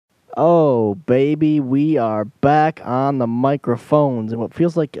Oh, baby, we are back on the microphones in what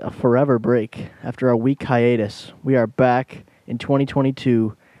feels like a forever break. After a week hiatus, we are back in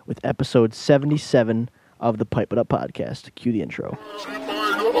 2022 with episode 77 of the Pipe It Up podcast. Cue the intro.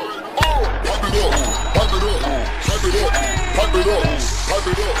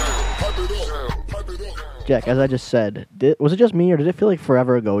 Jack, as I just said, was it just me or did it feel like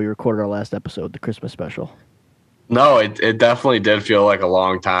forever ago we recorded our last episode, the Christmas special? No, it definitely did feel like a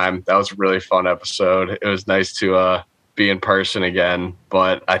long time. That was a really fun episode. It was nice to be in person again,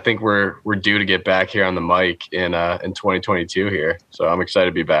 but I think we're due to get back here on the mic in 2022 here. So I'm excited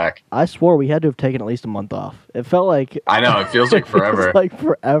to be back. I swore we had to have taken at least a month off. It felt like I know, it feels like forever.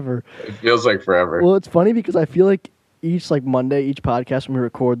 It feels like forever. Well, it's funny because I feel like each Monday, each podcast when we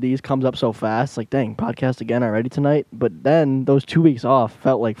record these comes up so fast. Like, dang, podcast again already tonight. But then those 2 weeks off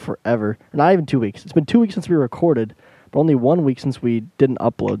felt like forever. Not even 2 weeks. It's been 2 weeks since we recorded, but only 1 week since we didn't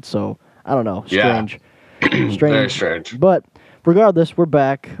upload. So I don't know. Strange. Yeah. Very strange. But regardless, we're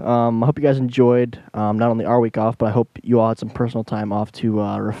back. I hope you guys enjoyed not only our week off, but I hope you all had some personal time off to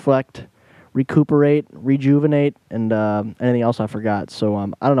reflect, recuperate, rejuvenate, and anything else I forgot. So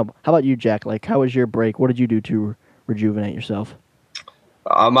I don't know. How about you, Jack? Like, how was your break? What did you do to rejuvenate yourself?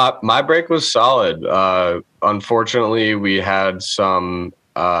 My break was solid. Unfortunately, we had an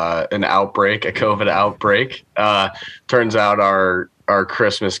outbreak, a COVID outbreak. Turns out our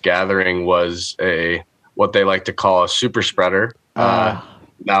Christmas gathering was what they like to call a super spreader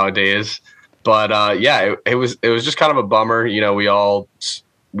nowadays. But it was just kind of a bummer. You know, we all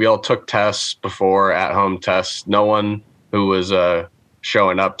took tests before, at-home tests. No one who was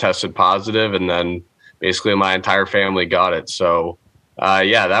showing up tested positive, and then basically my entire family got it. So,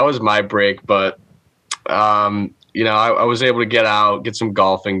 that was my break. But, I was able to get out, get some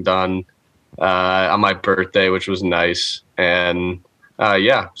golfing done on my birthday, which was nice. And,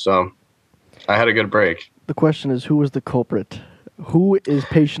 so I had a good break. The question is, who was the culprit? Who is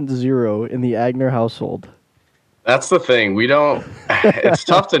patient zero in the Agner household? That's the thing. It's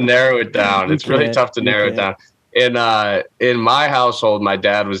tough to narrow it down. It's really tough to narrow it down. In my household, my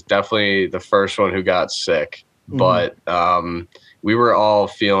dad was definitely the first one who got sick, but we were all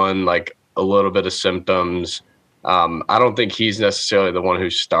feeling like a little bit of symptoms. I don't think he's necessarily the one who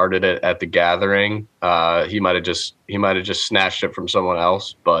started it at the gathering. He might have just snatched it from someone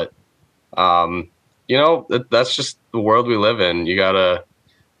else, but that's just the world we live in. You gotta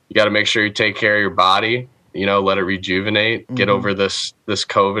make sure you take care of your body. Let it rejuvenate. Get over this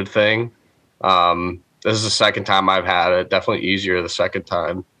COVID thing. This is the second time I've had it. Definitely easier the second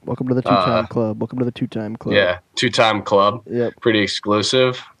time. Welcome to the two-time club. Yeah, two-time club. Yep. Pretty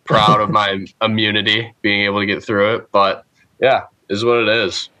exclusive. Proud of my immunity, being able to get through it. But, yeah, is what it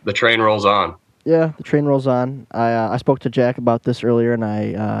is. The train rolls on. Yeah, the train rolls on. I spoke to Jack about this earlier, and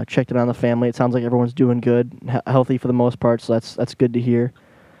I checked it on the family. It sounds like everyone's doing good, healthy for the most part, so that's good to hear.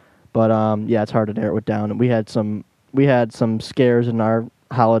 But, it's hard to narrow it down. And we had some scares in our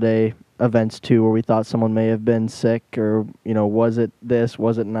holiday events too, where we thought someone may have been sick, or was it this,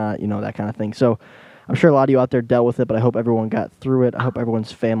 was it not, that kind of thing. So I'm sure a lot of you out there dealt with it, but I hope everyone got through it. I hope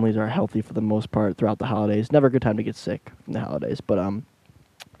everyone's families are healthy for the most part throughout the holidays. Never a good time to get sick from the holidays, but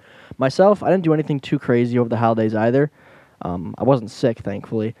myself, I didn't do anything too crazy over the holidays either. I wasn't sick,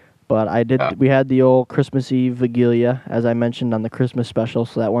 thankfully, but I did. We had the old Christmas Eve Vigilia, as I mentioned on the Christmas special,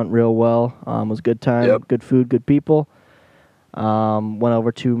 so that went real well. It was a good time, Good food, good people. Went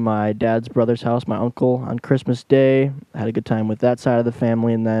over to my dad's brother's house, my uncle, on Christmas Day. Had a good time with that side of the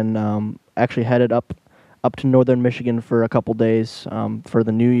family, and then actually headed up to northern Michigan for a couple days for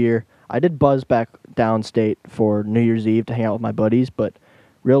the New Year. I did buzz back downstate for New Year's Eve to hang out with my buddies, but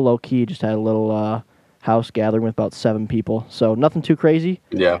real low-key, just had a little house gathering with about 7 people. So nothing too crazy.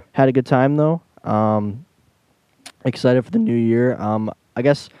 Yeah. Had a good time, though. Excited for the new year. I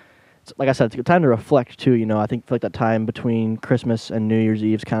guess, like I said, it's a good time to reflect, too. I think for that time between Christmas and New Year's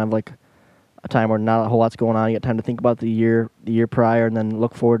Eve is kind of like a time where not a whole lot's going on. You got time to think about the year prior and then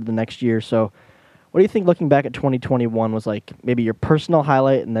look forward to the next year. So what do you think looking back at 2021 was like maybe your personal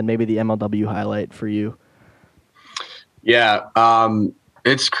highlight and then maybe the MLW highlight for you? Yeah,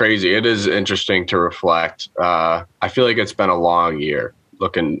 it's crazy. It is interesting to reflect. I feel like it's been a long year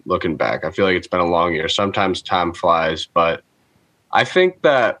looking back. I feel like it's been a long year. Sometimes time flies, but I think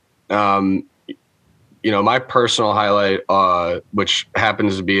that, my personal highlight, which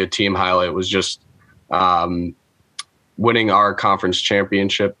happens to be a team highlight, was just winning our conference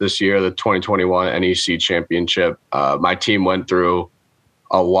championship this year, the 2021 NEC championship. My team went through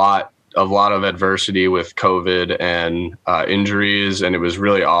a lot of adversity with COVID and injuries, and it was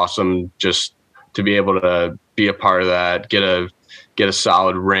really awesome just to be able to be a part of that, get get a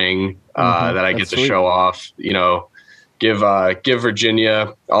solid ring that I get to show off. Give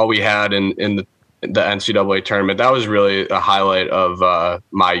Virginia all we had in the NCAA tournament. That was really a highlight of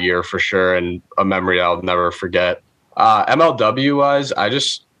my year for sure, and a memory I'll never forget. MLW wise,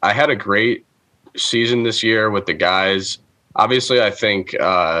 I had a great season this year with the guys. Obviously, I think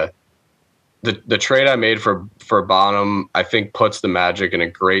the trade I made for Bonham, I think, puts the Magic in a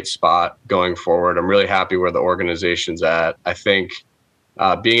great spot going forward. I'm really happy where the organization's at. I think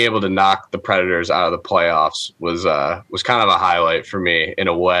being able to knock the Predators out of the playoffs was kind of a highlight for me in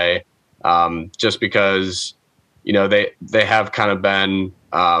a way, just because they have kind of been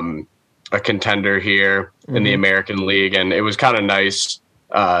a contender here in the American League, and it was kind of nice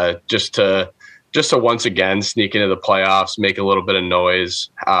just to once again sneak into the playoffs, make a little bit of noise.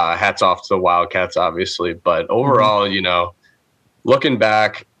 Hats off to the Wildcats, obviously. But overall, looking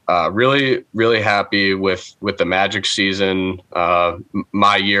back, really, really happy with the Magic season.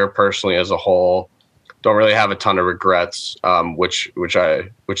 My year personally as a whole, don't really have a ton of regrets, which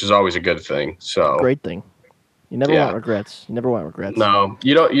is always a good thing. So great thing. You never want regrets. You never want regrets. No,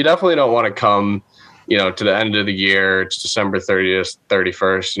 you don't. You definitely don't want to come, to the end of the year. It's December 30th,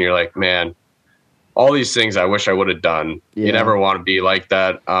 31st, and you're like, man, all these things I wish I would have done. Yeah. You never want to be like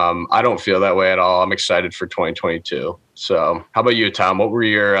that. I don't feel that way at all. I'm excited for 2022. So how about you, Tom? What were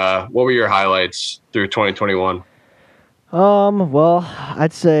your highlights through 2021? Well,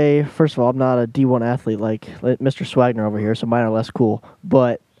 I'd say, first of all, I'm not a D1 athlete like Mr. Swagner over here, so mine are less cool.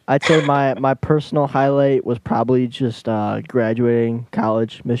 But I'd say my personal highlight was probably just graduating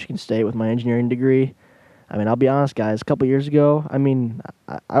college, Michigan State, with my engineering degree. I mean, I'll be honest, guys. A couple years ago,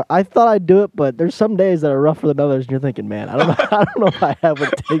 I thought I'd do it, but there's some days that are rougher than others, and you're thinking, man, I don't know if I have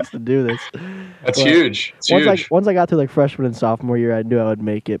what it takes to do this. That's huge. It's huge. Once I got to freshman and sophomore year, I knew I would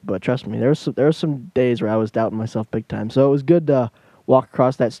make it. But trust me, there were some days where I was doubting myself big time. So it was good to walk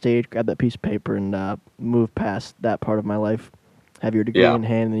across that stage, grab that piece of paper, and move past that part of my life. Have your degree in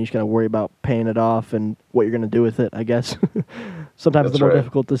hand, and then you just got to worry about paying it off and what you're going to do with it, I guess. Sometimes it's a more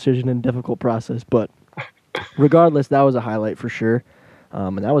difficult decision and difficult process, but regardless, that was a highlight for sure.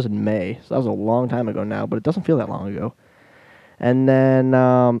 And that was in May, so that was a long time ago now, but it doesn't feel that long ago. And then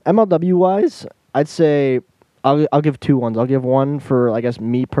MLW-wise, I'd say I'll give two ones. I'll give one for, I guess,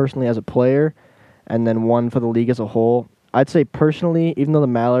 me personally as a player, and then one for the league as a whole. I'd say personally, even though the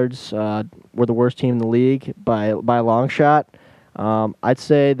Mallards were the worst team in the league by a long shot, I'd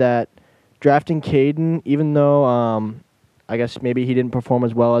say that drafting Caden, even though I guess maybe he didn't perform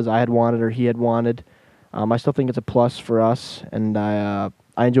as well as I had wanted or he had wanted, I still think it's a plus for us, and I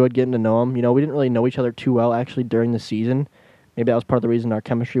enjoyed getting to know him. We didn't really know each other too well actually during the season. Maybe that was part of the reason our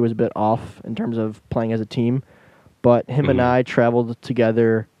chemistry was a bit off in terms of playing as a team. But him and I traveled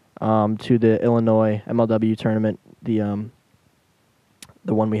together to the Illinois MLW tournament, the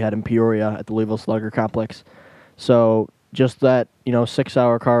one we had in Peoria at the Louisville Slugger Complex. So just that,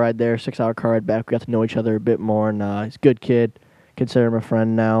 6-hour car ride there, 6-hour car ride back, we got to know each other a bit more, and he's a good kid. Consider him a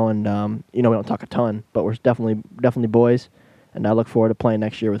friend now, and we don't talk a ton, but we're definitely boys, and I look forward to playing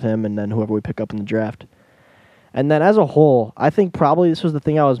next year with him and then whoever we pick up in the draft. And then as a whole, I think probably this was the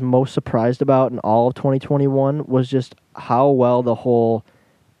thing I was most surprised about in all of 2021 was just how well the whole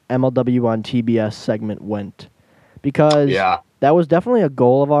MLW on TBS segment went. Because that was definitely a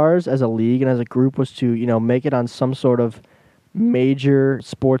goal of ours as a league and as a group, was to, make it on some sort of major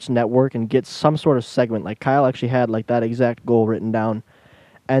sports network and get some sort of segment. Like Kyle actually had that exact goal written down.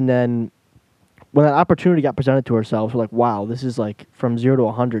 And then when that opportunity got presented to ourselves, we're like, wow, this is from 0 to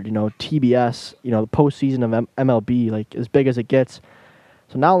 100, TBS, the postseason of MLB, as big as it gets.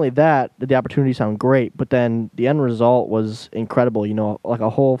 So not only that, did the opportunity sound great, but then the end result was incredible. A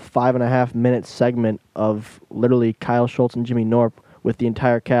whole 5.5-minute segment of literally Kyle Schultz and Jimmy Norp with the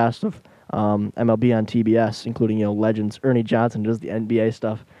entire cast of MLB on TBS, including legends. Ernie Johnson does the NBA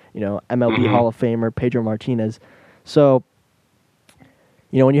stuff. MLB Hall of Famer Pedro Martinez. So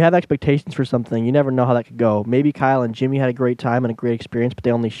when you have expectations for something, you never know how that could go. Maybe Kyle and Jimmy had a great time and a great experience, but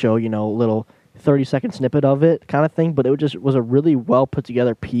they only show a little 30-second snippet of it kind of thing. But it just was a really well put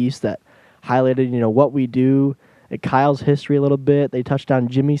together piece that highlighted what we do, Kyle's history a little bit. They touched on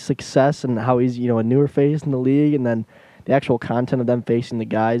Jimmy's success and how he's a newer face in the league, and then the actual content of them facing the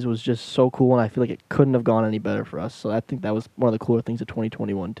guys was just so cool, and I feel like it couldn't have gone any better for us. So I think that was one of the cooler things of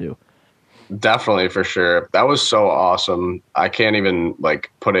 2021 too. Definitely, for sure. That was so awesome. I can't even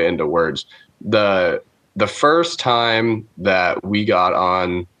put it into words. The first time that we got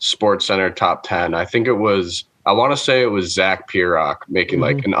on SportsCenter Top 10, I want to say it was Zach Pierock making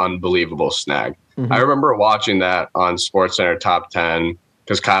an unbelievable snag. I remember watching that on SportsCenter Top 10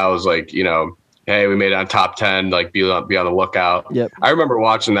 because Kyle was him hey, we made it on top 10, like be on the lookout. Yep. I remember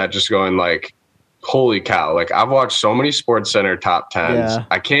watching that just going like, holy cow. Like I've watched so many Sports Center top 10s. Yeah.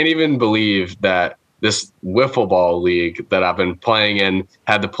 I can't even believe that this wiffle ball league that I've been playing in,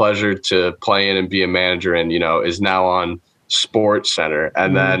 had the pleasure to play in and be a manager in, is now on Sports Center.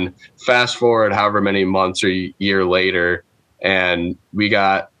 And then fast forward however many months or year later, and we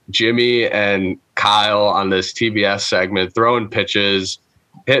got Jimmy and Kyle on this TBS segment throwing pitches,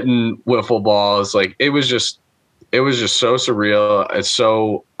 hitting wiffle balls. Like it was just so surreal. It's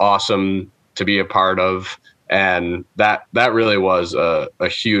so awesome to be a part of. And that really was a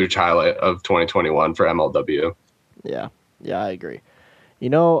huge highlight of 2021 for MLW. Yeah, I agree.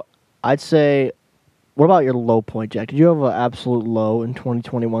 I'd say, what about your low point, Jack? Did you have an absolute low in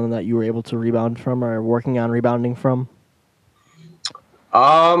 2021 that you were able to rebound from or working on rebounding from?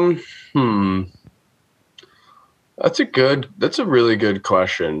 That's a really good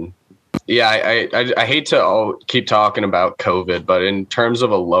question. Yeah, I hate to keep talking about COVID, but in terms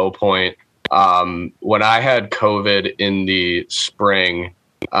of a low point, when I had COVID in the spring,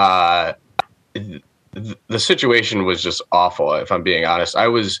 the situation was just awful. If I'm being honest, I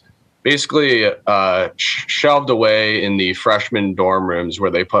was basically shelved away in the freshman dorm rooms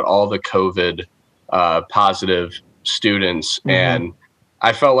where they put all the COVID positive students, and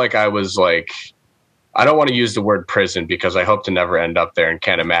I felt like I was like, I don't want to use the word prison because I hope to never end up there and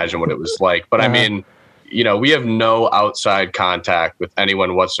can't imagine what it was like. But I mean, we have no outside contact with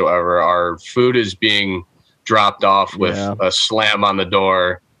anyone whatsoever. Our food is being dropped off with a slam on the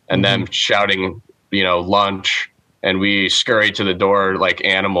door and them shouting, lunch. And we scurry to the door like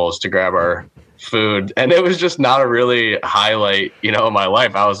animals to grab our food. And it was just not a really highlight, in my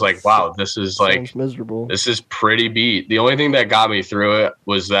life. I was like, wow, this is like miserable. This is pretty beat. The only thing that got me through it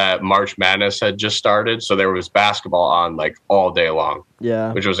was that March Madness had just started. So there was basketball on like all day long.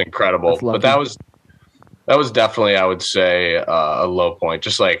 Yeah. Which was incredible. But that was definitely, I would say, a low point.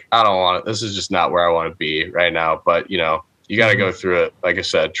 Just like, I don't want it. This is just not where I want to be right now. But, you got to go through it. Like I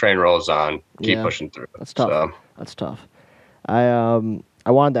said, train rolls on. Keep pushing through. That's tough. So. That's tough. I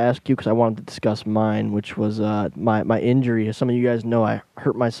wanted to ask you because I wanted to discuss mine, which was my injury. As some of you guys know, I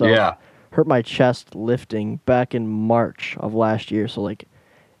hurt myself. Yeah. Hurt my chest lifting back in March of last year. So like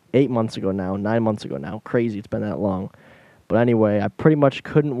 9 months ago now. Crazy, it's been that long. But anyway, I pretty much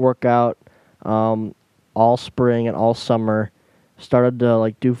couldn't work out all spring and all summer. Started to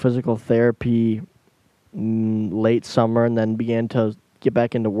like do physical therapy late summer, and then began to get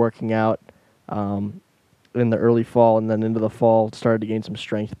back into working out in the early fall, and then into the fall started to gain some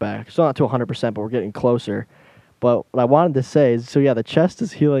strength back. Still not to 100%, but we're getting closer. But what I wanted to say is, the chest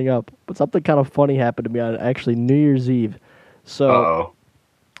is healing up, but something kind of funny happened to me on actually New Year's Eve. So,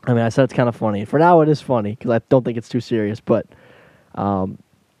 I mean, I said it's kind of funny. For now, it is funny because I don't think it's too serious. But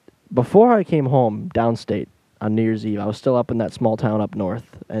before I came home downstate on New Year's Eve, I was still up in that small town up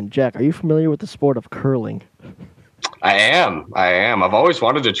north. And Jack, are you familiar with the sport of curling? I am. I've always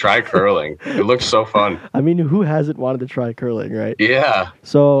wanted to try curling. It looks so fun. I mean, who hasn't wanted to try curling, right? Yeah.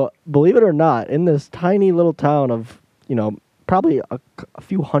 So, believe it or not, in this tiny little town of, probably a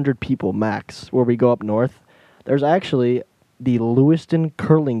few hundred people max where we go up north, there's actually the Lewiston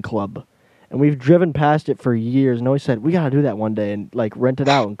Curling Club. And we've driven past it for years and always said, we got to do that one day and, rent it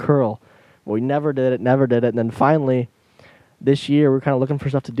out and curl. Well, we never did it. And then finally, this year, we're kind of looking for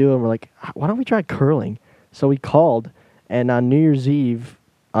stuff to do, and we're like, why don't we try curling? So we called, and on New Year's Eve,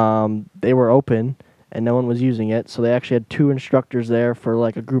 they were open, and no one was using it. So they actually had 2 instructors there for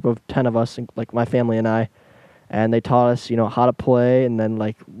like a group of 10 of us, like my family and I. And they taught us, how to play, and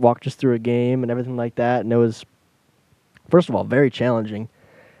then walked us through a game and everything like that. And it was, first of all, very challenging.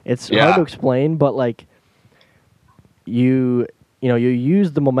 It's hard to explain, but you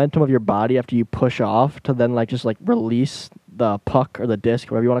use the momentum of your body after you push off to then just release the puck or the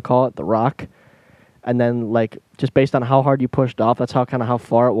disc, whatever you want to call it, the rock. And then, just based on how hard you pushed off, that's how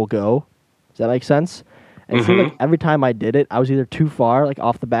far it will go. Does that make sense? And it seemed like every time I did it, I was either too far,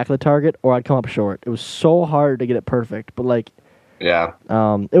 off the back of the target, or I'd come up short. It was so hard to get it perfect. But, it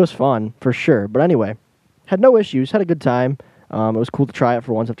was fun, for sure. But anyway, had no issues, had a good time. It was cool to try it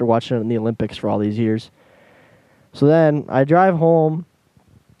for once after watching it in the Olympics for all these years. So then I drive home,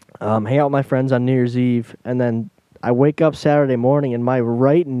 hang out with my friends on New Year's Eve, and then I wake up Saturday morning, and my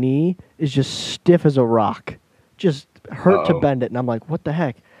right knee is just stiff as a rock. Just hurt to bend it. And I'm like, what the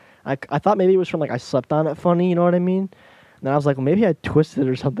heck? I thought maybe it was from, I slept on it funny, you know what I mean? And then I was like, well, maybe I twisted it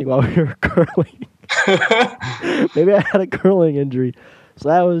or something while we were curling. Maybe I had a curling injury.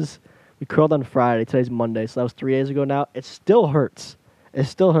 So we curled on Friday. Today's Monday, so that was 3 days ago now. It still hurts.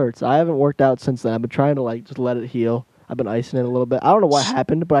 I haven't worked out since then. I've been trying to, just let it heal. I've been icing it a little bit. I don't know what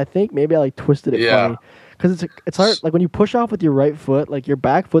happened, but I think maybe I like twisted it Yeah. funny because it's hard. Like when you push off with your right foot, like your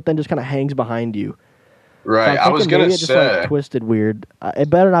back foot then just kind of hangs behind you. So Right. I'm I was thinking gonna maybe it just like say, twisted weird. It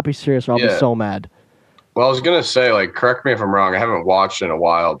better not be serious, or I'll be yeah. so mad. Well, I was gonna say, like, correct me if I'm wrong. I haven't watched in a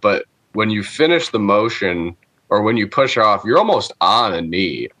while, but when you finish the motion or when you push off, you're almost on a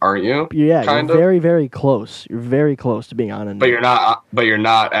knee, aren't you? Yeah, Kind you're of. very, very close. You're very close to being on a knee. But you're not. But you're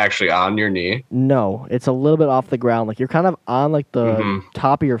not actually on your knee. No, it's a little bit off the ground. Like you're kind of on like the Mhm.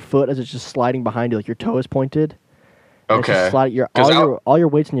 top of your foot as it's just sliding behind you, like your toe is pointed. And it's just Okay. sliding, Because all your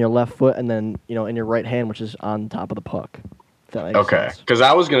weight's in your left foot, and then in your right hand, which is on top of the puck. If that makes okay. sense. Because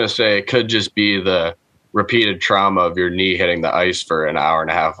I was gonna say it could just be the repeated trauma of your knee hitting the ice for an hour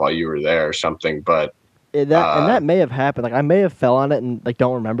and a half while you were there or something. But That may have happened. Like I may have fell on it and like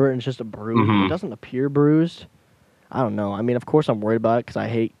don't remember it, and it's just a bruise. Mhm. It doesn't appear bruised. I don't know. I mean, of course I'm worried about it because I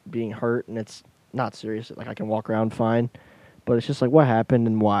hate being hurt, and it's not serious. Like I can walk around fine, but it's just like what happened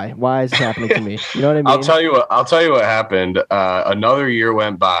and why? Why is this happening to me? You know what I mean? I'll tell you what happened. Another year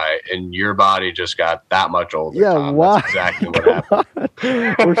went by, and your body just got that much older. Yeah, Tom. why? That's exactly what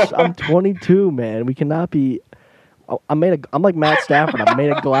happened. I'm 22, man. We cannot be. I'm like Matt Stafford. I'm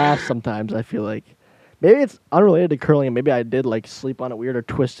made of glass sometimes. I feel like maybe it's unrelated to curling, and maybe I did like sleep on it weird or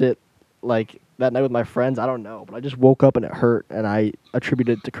twist it like that night with my friends. I don't know, but I just woke up and it hurt, and I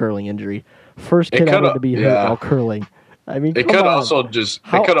attributed it to curling injury. First kid ever to be hurt while curling. I mean, it come could on. also just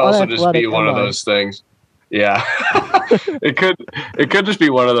How it could also just unathletic be one am of I? those things. Yeah, it could just be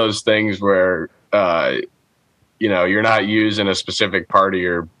one of those things where you're not using a specific part of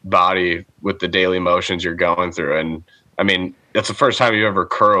your body with the daily motions you're going through, and I mean that's the first time you ever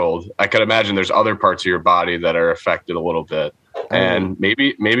curled. I could imagine there's other parts of your body that are affected a little bit, and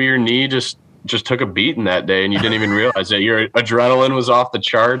maybe your knee just took a beating that day, and you didn't even realize that your adrenaline was off the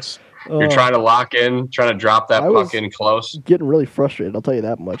charts. You're trying to lock in, trying to drop that puck in close. Getting really frustrated. I'll tell you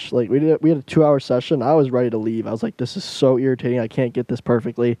that much. Like we had a 2-hour session. I was ready to leave. I was like, this is so irritating. I can't get this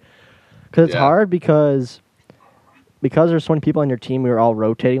perfectly because it's hard because there's so many people on your team. We were all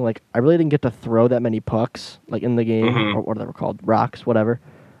rotating. Like I really didn't get to throw that many pucks like in the game or what they were called, rocks, whatever.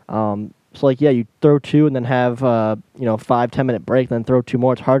 So like you throw 2 and then have 5-10 minute break, then throw 2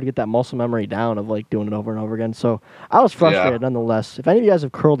 more. It's hard to get that muscle memory down of like doing it over and over again. So I was frustrated nonetheless. If any of you guys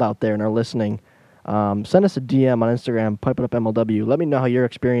have curled out there and are listening, send us a DM on Instagram, Pipe It Up MLW. Let me know how your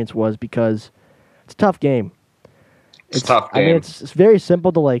experience was because it's a tough game. It's a tough game. I mean, it's very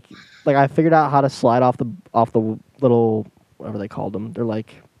simple to like I figured out how to slide off the little whatever they called them. They're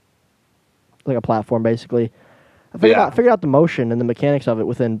like a platform basically. I figured out the motion and the mechanics of it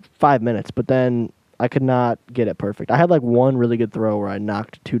within 5 minutes, but then I could not get it perfect. I had like one really good throw where I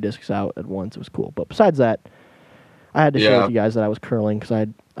knocked 2 discs out at once. It was cool. But besides that, I had to share with you guys that I was curling because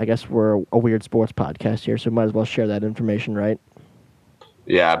I guess we're a weird sports podcast here, so we might as well share that information, right?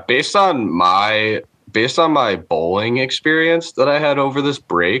 Yeah, based on my bowling experience that I had over this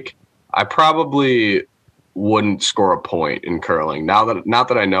break, I probably wouldn't score a point in curling. Not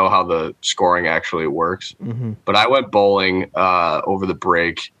that I know how the scoring actually works, but I went bowling over the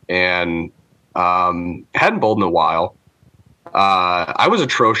break and hadn't bowled in a while. I was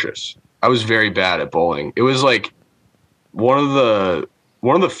atrocious. I was very bad at bowling. It was like one of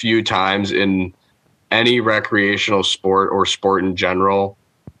the few times in any recreational sport or sport in general,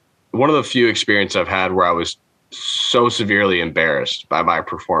 one of the few experiences I've had where I was so severely embarrassed by my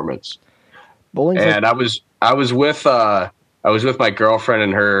performance. And I was with my girlfriend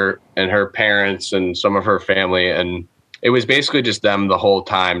and her parents and some of her family, and it was basically just them the whole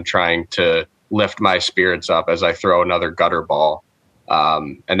time trying to lift my spirits up as I throw another gutter ball.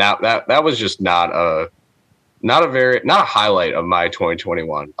 And that was just not a highlight of my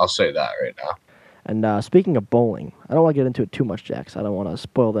 2021. I'll say that right now. And speaking of bowling, I don't want to get into it too much, Jax. I don't want to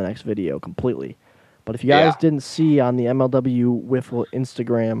spoil the next video completely. But if you guys didn't see on the MLW Wiffle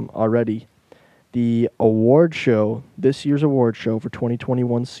Instagram already, the award show, this year's award show for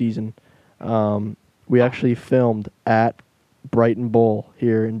 2021 season, we actually filmed at Brighton Bowl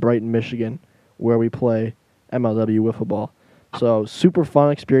here in Brighton, Michigan, where we play MLW Wiffle Ball. So super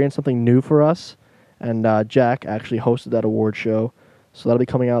fun experience, something new for us. And Jack actually hosted that award show. So that'll be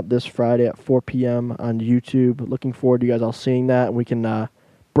coming out this Friday at 4 p.m. on YouTube. Looking forward to you guys all seeing that, and we can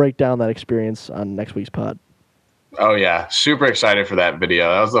break down that experience on next week's pod. Oh, yeah. Super excited for that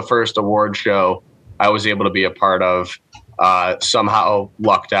video. That was the first award show I was able to be a part of. Somehow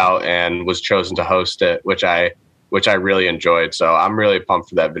lucked out and was chosen to host it, which I really enjoyed. So I'm really pumped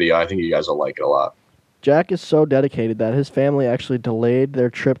for that video. I think you guys will like it a lot. Jack is so dedicated that his family actually delayed their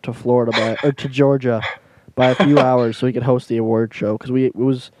trip to Florida to Georgia by a few hours so he could host the award show because it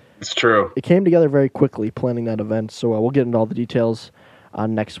was It's true. It came together very quickly planning that event, so we'll get into all the details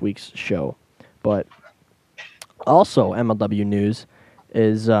on next week's show. But also MLW news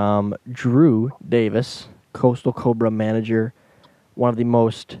is Drew Davis, Coastal Cobra manager, one of the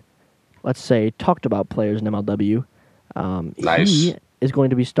most, let's say, talked about players in MLW. Nice. He is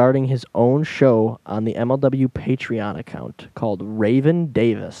going to be starting his own show on the MLW Patreon account called Raven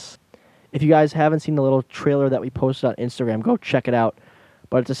Davis. If you guys haven't seen the little trailer that we posted on Instagram, go check it out.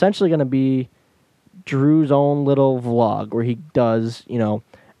 But it's essentially going to be Drew's own little vlog where he does,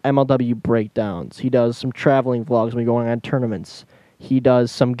 MLW breakdowns. He does some traveling vlogs when we're going on tournaments. He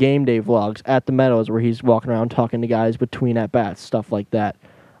does some game day vlogs at the Meadows where he's walking around talking to guys between at-bats, stuff like that.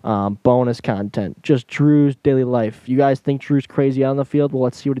 Bonus content, just Drew's daily life. You guys think Drew's crazy out on the field? Well,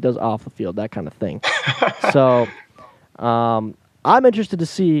 let's see what he does off the field, that kind of thing. So I'm interested to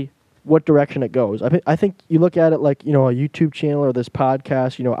see what direction it goes. I think you look at it like, a YouTube channel or this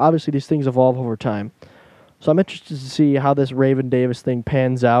podcast, obviously these things evolve over time. So I'm interested to see how this Raven Davis thing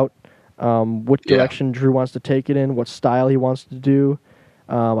pans out, what direction Drew wants to take it in, what style he wants to do.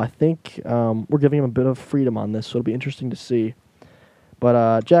 I think we're giving him a bit of freedom on this, so it'll be interesting to see.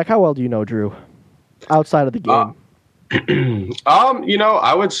 But, Jack, how well do you know Drew outside of the game?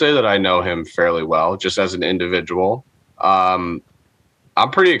 I would say that I know him fairly well, just as an individual. I'm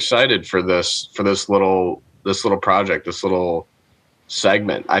pretty excited for this little project, this little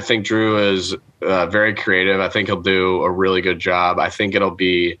segment. I think Drew is very creative. I think he'll do a really good job. I think it'll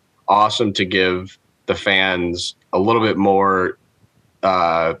be awesome to give the fans a little bit more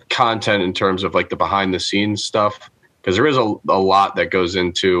content in terms of like the behind the scenes stuff, because there is a lot that goes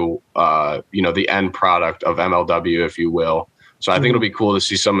into the end product of MLW, if you will. So I think it'll be cool to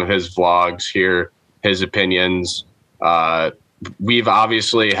see some of his vlogs, hear his opinions. We've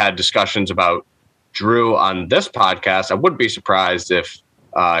obviously had discussions about Drew on this podcast. I wouldn't be surprised if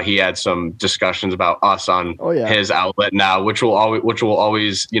he had some discussions about us on his outlet now, which will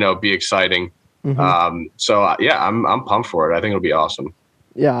always be exciting. Mm-hmm. I'm pumped for it. I think it'll be awesome.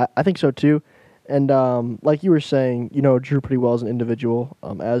 Yeah, I think so too. And like you were saying, Drew pretty well as an individual,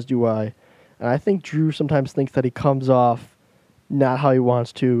 as do I. And I think Drew sometimes thinks that he comes off not how he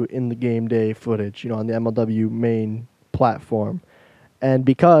wants to in the game day footage, on the MLW main platform. And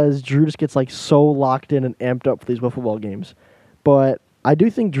because Drew just gets so locked in and amped up for these wiffle ball games. But I do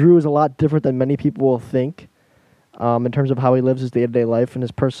think Drew is a lot different than many people will think in terms of how he lives his day-to-day life and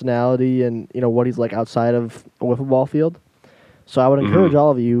his personality and, what he's like outside of a wiffle ball field. So I would encourage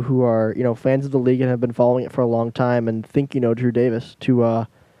all of you who are, fans of the league and have been following it for a long time and think Drew Davis to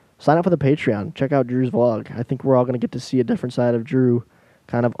sign up for the Patreon. Check out Drew's vlog. I think we're all going to get to see a different side of Drew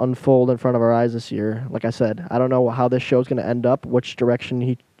kind of unfold in front of our eyes this year. Like I said, I don't know how this show is going to end up, which direction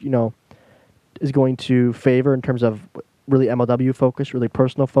he, is going to favor in terms of really MLW focused, really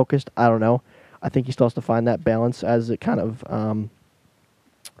personal focused. I don't know. I think he still has to find that balance as it kind of,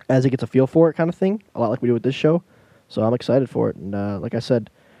 as he gets a feel for it kind of thing, a lot like we do with this show. So I'm excited for it. And like I said,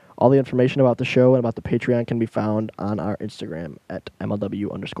 all the information about the show and about the Patreon can be found on our Instagram at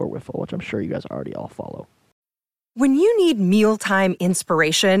MLW_Wiffle, which I'm sure you guys already all follow. When you need mealtime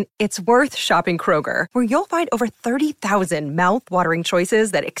inspiration, it's worth shopping Kroger, where you'll find over 30,000 mouth-watering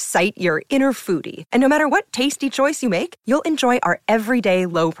choices that excite your inner foodie. And no matter what tasty choice you make, you'll enjoy our everyday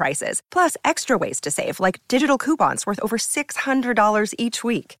low prices, plus extra ways to save, like digital coupons worth over $600 each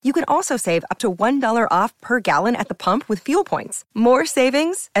week. You can also save up to $1 off per gallon at the pump with fuel points. More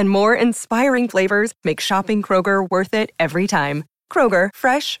savings and more inspiring flavors make shopping Kroger worth it every time. Kroger,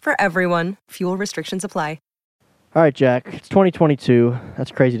 fresh for everyone. Fuel restrictions apply. All right, Jack, it's 2022.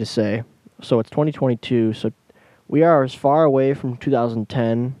 That's crazy to say. So it's 2022, so we are as far away from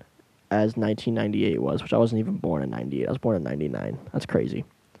 2010 as 1998 was, which I wasn't even born in 98. I was born in 99. That's crazy.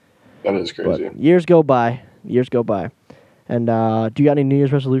 That is crazy. But years go by. And do you got any New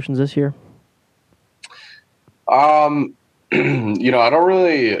Year's resolutions this year? I don't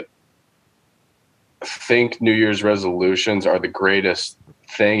really think New Year's resolutions are the greatest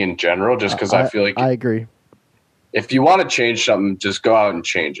thing in general, just because I feel like I agree. If you want to change something, just go out and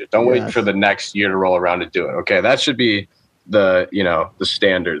change it. Don't wait for the next year to roll around to do it. Okay, that should be the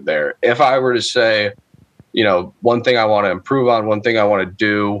standard there. If I were to say, one thing I want to improve on, one thing I want to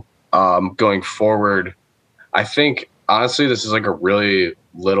do going forward, I think honestly this is like a really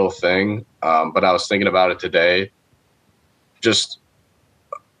little thing, but I was thinking about it today. Just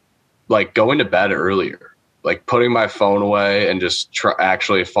like going to bed earlier. Like putting my phone away and just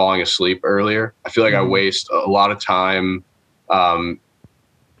actually falling asleep earlier. I feel like I waste a lot of time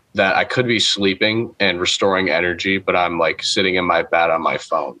that I could be sleeping and restoring energy, but I'm like sitting in my bed on my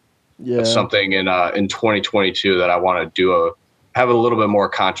phone. Yeah. It's something in 2022 that I want to do have a little bit more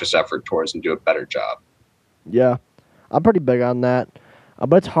conscious effort towards and do a better job. Yeah, I'm pretty big on that.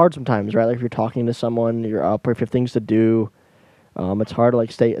 But it's hard sometimes, right? Like if you're talking to someone, you're up, or if you have things to do, it's hard to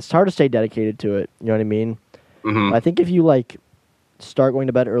it's hard to stay dedicated to it. You know what I mean? Mm-hmm. I think if you like start going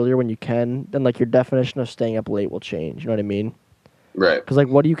to bed earlier when you can, then like your definition of staying up late will change. You know what I mean? Right. Because like,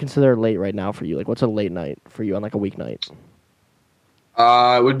 what do you consider late right now for you? Like, what's a late night for you on like a weeknight?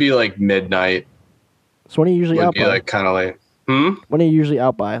 It would be like midnight. So when are you usually Would out be by? like kind of late. When are you usually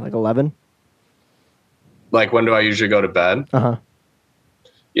out by? Like 11? Like when do I usually go to bed? Uh-huh.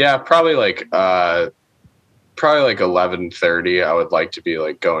 Yeah, probably like 11:30. I would like to be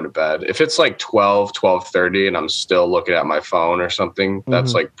like going to bed. If it's like 12:30 and I'm still looking at my phone or something,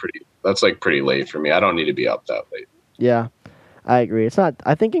 that's pretty late for me. I don't need to be up that late. Yeah, I agree. It's not.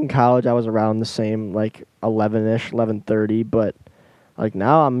 I think in college I was around the same, like 11ish, 11:30. But like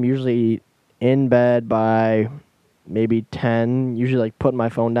now I'm usually in bed by maybe 10. Usually like putting my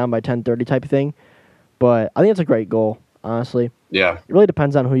phone down by 10:30 type of thing. But I think it's a great goal, honestly. Yeah. It really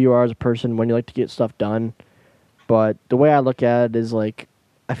depends on who you are as a person when you like to get stuff done. But the way I look at it is like,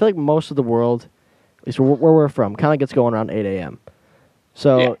 I feel like most of the world, at least where we're from, kind of gets going around 8 a.m.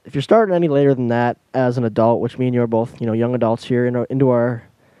 So if you're starting any later than that as an adult, which me and you are both, young adults here into our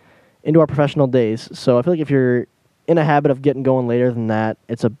professional days. So I feel like if you're in a habit of getting going later than that,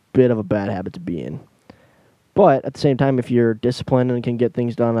 it's a bit of a bad habit to be in. But at the same time, if you're disciplined and can get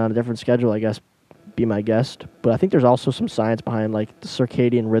things done on a different schedule, I guess, be my guest. But I think there's also some science behind like the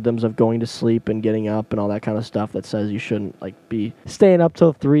circadian rhythms of going to sleep and getting up and all that kind of stuff that says you shouldn't like be staying up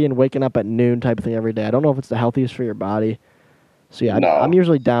till 3 and waking up at noon type of thing every day. I don't know if it's the healthiest for your body. So yeah, I'm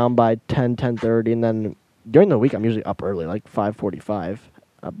usually down by 10:30, and then during the week I'm usually up early, like 5:45.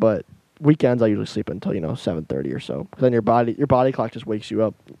 But weekends I usually sleep until 7:30 or so. Because then your body clock just wakes you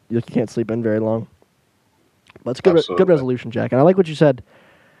up. You can't sleep in very long. But it's good resolution, Jack. And I like what you said.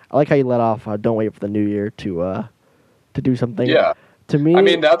 I like how you let off. Don't wait for the new year to do something. Yeah. To me, I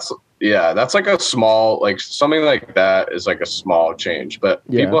mean that's like a small, like something like that is like a small change. But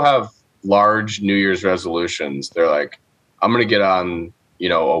people have large New Year's resolutions. They're like, I'm gonna get on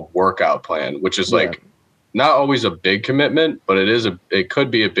a workout plan, which is like not always a big commitment, but it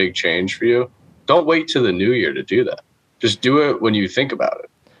could be a big change for you. Don't wait till the new year to do that. Just do it when you think about it.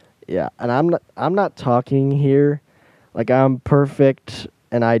 Yeah, and I'm not talking here like I'm perfect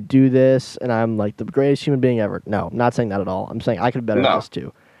and I do this and I'm like the greatest human being ever. No, I'm not saying that at all. I'm saying I could be better at this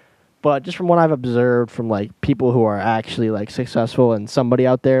too. But just from what I've observed from like people who are actually like successful and somebody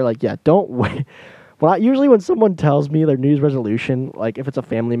out there, like don't wait. Usually when someone tells me their New Year's resolution, like if it's a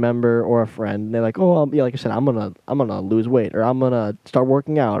family member or a friend, they're like, "Oh, like I said, I'm gonna lose weight, or I'm gonna start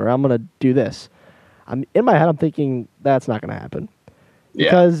working out, or I'm gonna do this." In my head, I'm thinking that's not gonna happen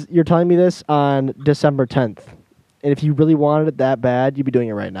because you're telling me this on December 10th, and if you really wanted it that bad, you'd be doing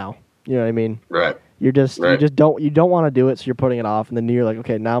it right now. You know what I mean? Right. You don't want to do it, so you're putting it off, and then you're like,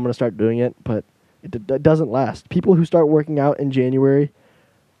 okay, now I'm gonna start doing it, but it doesn't last. People who start working out in January.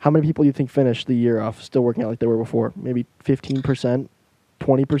 How many people do you think finish the year off still working out like they were before? Maybe 15%,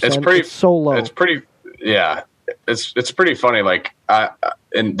 20%? It's so low. It's pretty, it's pretty funny. Like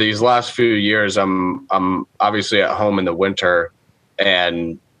in these last few years, I'm obviously at home in the winter,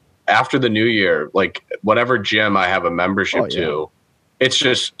 and after the new year, like whatever gym I have a membership to, it's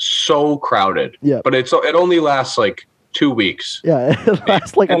just so crowded. Yeah. But it only lasts like 2 weeks. Yeah, it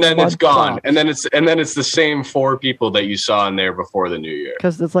lasts like and then it's gone. Tops. And then it's the same 4 people that you saw in there before the new year.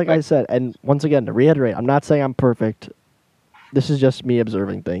 Because it's like I said, and once again to reiterate, I'm not saying I'm perfect. This is just me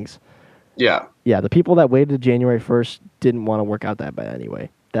observing things. Yeah. Yeah, the people that waited January 1st didn't want to work out that bad anyway.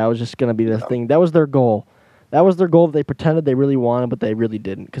 That was just going to be the thing. That was their goal. That was their goal that they pretended they really wanted, but they really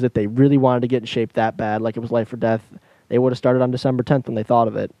didn't. Because if they really wanted to get in shape that bad, like it was life or death, they would have started on December 10th when they thought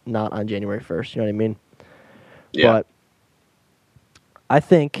of it, not on January 1st. You know what I mean? Yeah. But I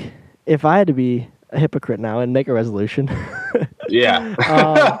think if I had to be a hypocrite now and make a resolution,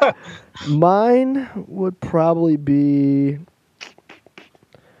 mine would probably be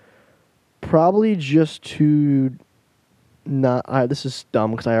just to not. This is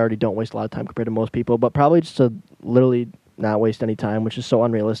dumb because I already don't waste a lot of time compared to most people, but probably just to literally not waste any time, which is so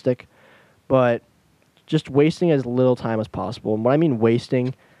unrealistic. But just wasting as little time as possible. And what I mean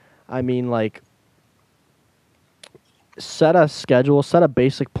wasting, I mean like. Set a schedule, set a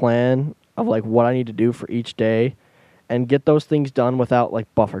basic plan of like what I need to do for each day and get those things done without like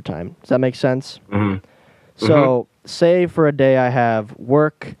buffer time. Does that make sense? Mm-hmm. So say for a day I have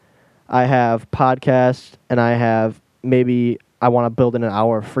work, I have podcasts, and I have maybe I want to build in an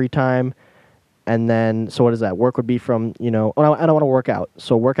hour of free time. And then, so what is that? Work would be from, and I want to work out.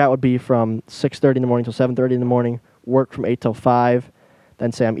 So workout would be from 6:30 in the morning till 7:30 in the morning. work from 8 till 5,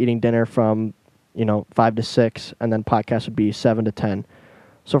 then say I'm eating dinner from 5 to 6, and then podcast would be 7 to 10.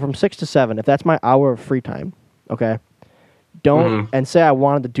 So from 6 to 7, if that's my hour of free time, okay, and say I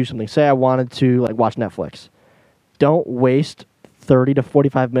wanted to do something. Say I wanted to like watch Netflix. Don't waste 30 to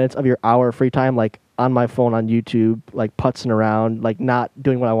 45 minutes of your hour of free time like on my phone on YouTube, like putzing around, like not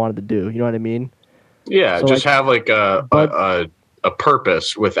doing what I wanted to do. You know what I mean? Yeah, So, just like, have like a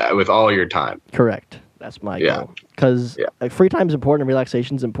purpose with all your time. Correct. That's my goal. Because like, free time is important and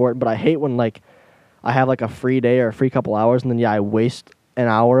relaxation is important, but I hate when like I have like a free day or a free couple hours and then I waste an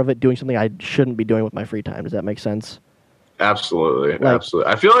hour of it doing something I shouldn't be doing with my free time. Does that make sense? Absolutely.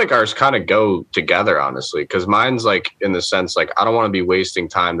 Absolutely. I feel like ours kind of go together, honestly, because mine's like in the sense like I don't want to be wasting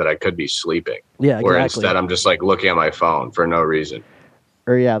time that I could be sleeping. Yeah, exactly. Where instead I'm just like looking at my phone for no reason.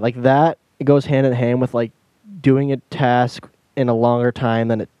 Or like that, it goes hand in hand with like doing a task in a longer time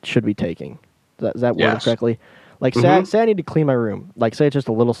than it should be taking. Does that word correctly? Like say I need to clean my room. Like say it's just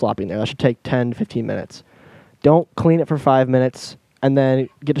a little sloppy in there. That should take 10, 15 minutes. Don't clean it for 5 minutes and then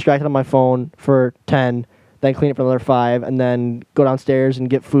get distracted on my phone for 10, then clean it for another 5, and then go downstairs and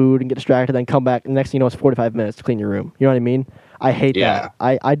get food and get distracted, then come back. And the next thing you know, it's 45 minutes to clean your room. You know what I mean? I hate that.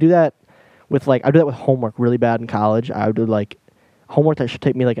 I do that with homework really bad in college. I would do like homework that should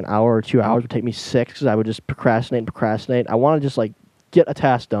take me like an hour or 2 hours would take me 6 because I would just procrastinate. I want to just like get a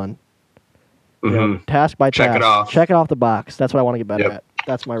task done. You know, task by task. Check it off the box. That's what I want to get better at.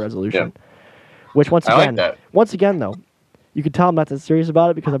 That's my resolution. Which once again though, you can tell I'm not that serious about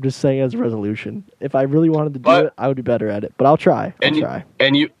it because I'm just saying it as a resolution. If I really wanted to do it, I would be better at it. But I'll try.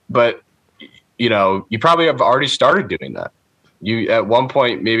 But you probably have already started doing that. You at one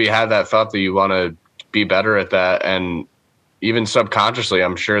point maybe had that thought that you want to be better at that, and even subconsciously,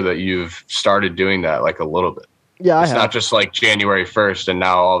 I'm sure that you've started doing that like a little bit. Yeah, it's not just like January 1st, and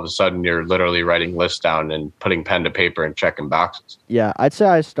now all of a sudden you're literally writing lists down and putting pen to paper and checking boxes. Yeah, I'd say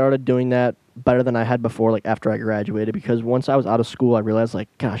I started doing that better than I had before, like after I graduated, because once I was out of school, I realized like,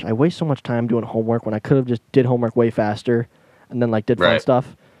 gosh, I waste so much time doing homework when I could have just did homework way faster and then like did fun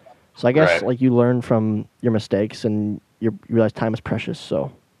stuff. So I guess like you learn from your mistakes and you realize time is precious.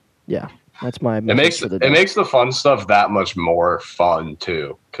 So yeah. That's my message. It makes the fun stuff that much more fun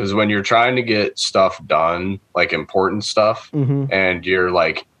too, because when you're trying to get stuff done, like important stuff, and you're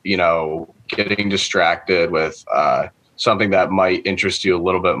like getting distracted with something that might interest you a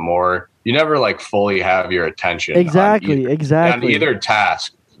little bit more, you never like fully have your attention exactly on either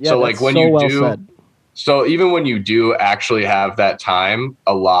task. Yeah, so like when so even when you do actually have that time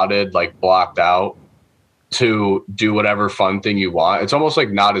allotted, like blocked out to do whatever fun thing you want, it's almost like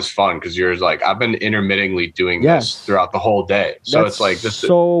not as fun because you're like, I've been intermittently doing this throughout the whole day. So it's like this.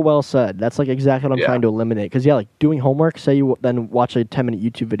 So well said. That's like exactly what I'm trying to eliminate. Because like doing homework, say you then watch a 10-minute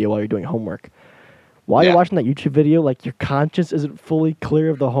YouTube video while you're doing homework. While you're watching that YouTube video, like your conscience isn't fully clear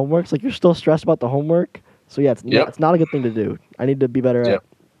of the homework. It's like you're still stressed about the homework. So yeah, it's not a good thing to do. I need to be better at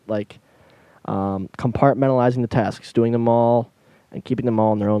like compartmentalizing the tasks, doing them all, and keeping them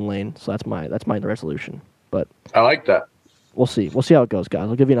all in their own lane. So that's my resolution. But I like that. We'll see. We'll see how it goes, guys.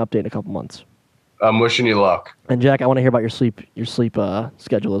 I'll give you an update in a couple months. I'm wishing you luck. And Jack, I want to hear about your sleep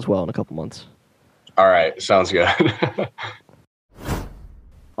schedule as well in a couple months. All right, sounds good.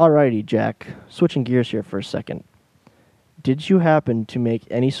 Alrighty, Jack. Switching gears here for a second. Did you happen to make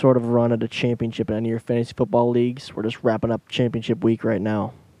any sort of run at a championship in any of your fantasy football leagues? We're just wrapping up championship week right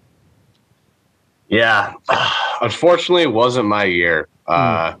now. Yeah, unfortunately, it wasn't my year.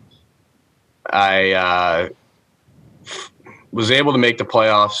 I was able to make the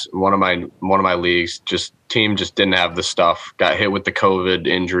playoffs in one of my leagues. Team just didn't have the stuff. Got hit with the COVID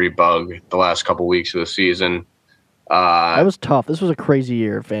injury bug the last couple weeks of the season. That was tough. This was a crazy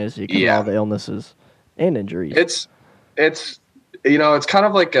year of fantasy because of all the illnesses and injuries. It's kind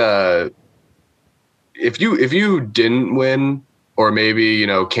of like if you didn't win or maybe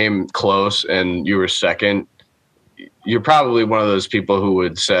came close and you were second, you're probably one of those people who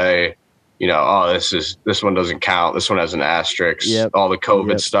would say, this one doesn't count. This one has an asterisk. All the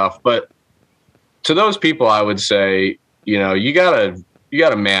COVID stuff. But to those people, I would say, you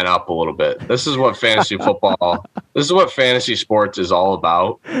gotta man up a little bit. This is what fantasy football. This is what fantasy sports is all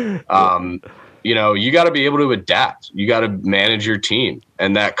about. You got to be able to adapt. You got to manage your team,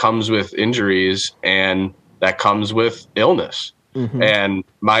 and that comes with injuries, and that comes with illness. And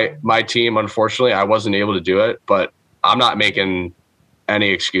my team, unfortunately, I wasn't able to do it. But I'm not making any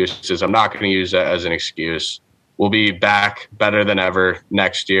excuses. I'm not going to use that as an excuse. We'll be back better than ever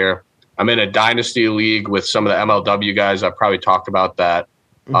next year. I'm in a dynasty league with some of the MLW guys. I've probably talked about that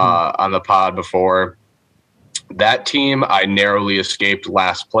on the pod before. That team, I narrowly escaped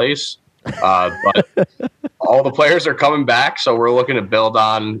last place. But all the players are coming back, so we're looking to build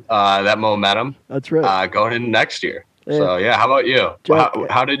on that momentum. That's right. Going into next year. Yeah. So, yeah, how about you? Jack,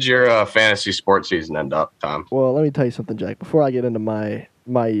 How did your fantasy sports season end up, Tom? Well, let me tell you something, Jack. Before I get into my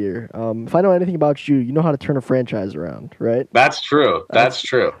year, if I know anything about you, you know how to turn a franchise around, right? That's true. That's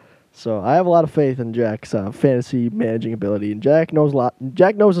true. So I have a lot of faith in Jack's fantasy managing ability, and Jack knows a lot.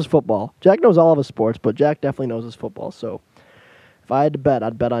 Jack knows his football. Jack knows all of his sports, but Jack definitely knows his football. So if I had to bet,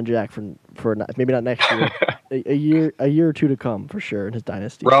 I'd bet on Jack for maybe not next year, a year or two to come for sure in his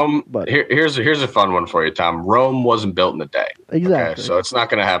dynasty. Rome, but here's a fun one for you, Tom. Rome wasn't built in a day. Exactly. Okay, so it's not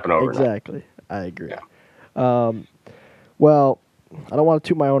going to happen overnight. Exactly. I agree. Yeah. Well, I don't want to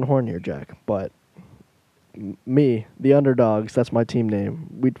toot my own horn here, Jack, but me, the Underdogs, that's my team name.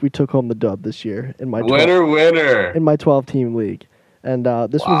 We took home the dub this year in my winner in my 12-team league, and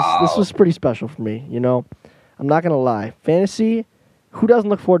this was pretty special for me. You know, I'm not gonna lie. Fantasy, who doesn't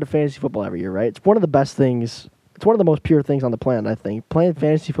look forward to fantasy football every year, right? It's one of the best things. It's one of the most pure things on the planet, I think. Playing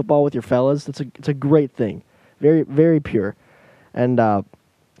fantasy football with your fellas, it's a great thing, very very pure, and the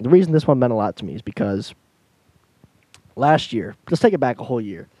reason this one meant a lot to me is because last year, let's take it back a whole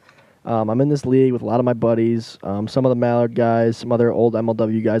year. I'm in this league with a lot of my buddies, some of the Mallard guys, some other old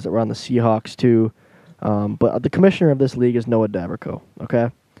MLW guys that were on the Seahawks too. But the commissioner of this league is Noah Dabrico, okay?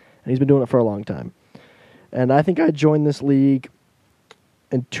 And he's been doing it for a long time. And I think I joined this league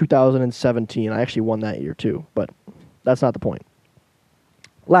in 2017. I actually won that year too, but that's not the point.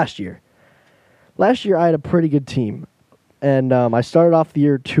 Last year I had a pretty good team. And I started off the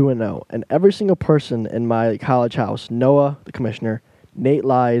year 2-0. And every single person in my college house, Noah, the commissioner, Nate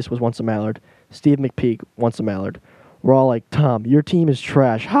Lies was once a Mallard, Steve McPeak, once a Mallard, we're all like, Tom, your team is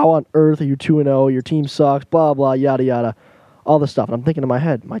trash. How on earth are you 2-0? Your team sucks, blah, blah, yada, yada, all this stuff. And I'm thinking in my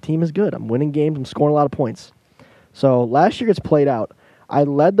head, my team is good. I'm winning games. I'm scoring a lot of points. So last year gets played out. I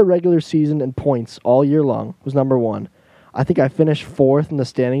led the regular season in points all year long, was number one. I think I finished fourth in the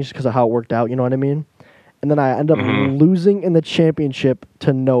standings because of how it worked out, you know what I mean? And then I ended up losing in the championship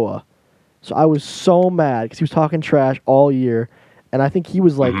to Noah. So I was so mad because he was talking trash all year. And I think he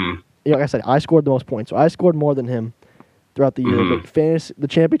was like, like I said, I scored the most points. So I scored more than him throughout the year. But the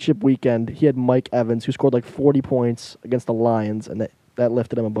championship weekend, he had Mike Evans, who scored like 40 points against the Lions, and that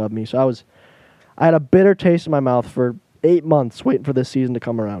lifted him above me. So I had a bitter taste in my mouth for 8 months waiting for this season to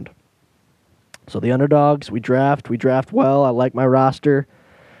come around. So the Underdogs, we draft well. I like my roster.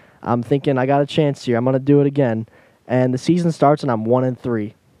 I'm thinking I got a chance here. I'm going to do it again. And the season starts, and I'm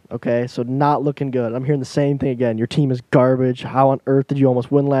 1-3. Okay, so not looking good. I'm hearing the same thing again. Your team is garbage. How on earth did you almost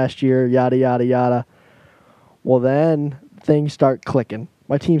win last year? Yada, yada, yada. Well, then things start clicking.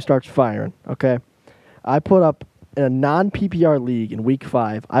 My team starts firing, okay? I put up, in a non-PPR league in Week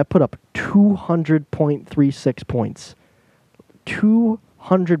 5, I put up 200.36 points.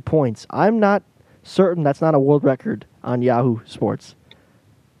 200 points. I'm not certain that's not a world record on Yahoo Sports.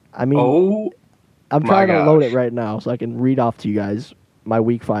 I mean, I'm trying to load it right now so I can read off to you guys my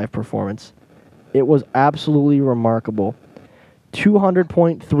Week 5 performance. It was absolutely remarkable.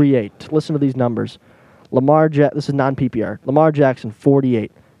 200.38. Listen to these numbers. This is non-PPR. Lamar Jackson,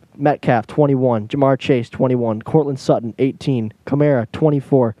 48. Metcalf, 21. Jamar Chase, 21. Cortland Sutton, 18. Kamara,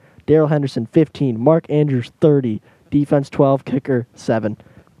 24. Darrell Henderson, 15. Mark Andrews, 30. Defense, 12. Kicker, 7.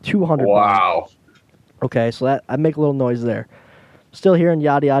 200. Wow. Okay, so I make a little noise there. Still hearing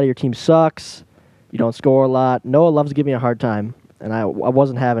yada yada, your team sucks. You don't score a lot. Noah loves to give me a hard time. And I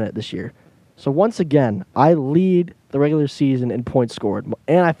wasn't having it this year. So once again, I lead the regular season in points scored.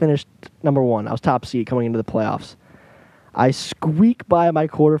 And I finished number one. I was top seed coming into the playoffs. I squeak by my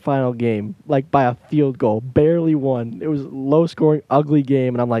quarterfinal game, like by a field goal. Barely won. It was a low-scoring, ugly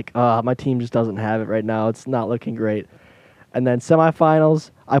game. And I'm like, my team just doesn't have it right now. It's not looking great. And then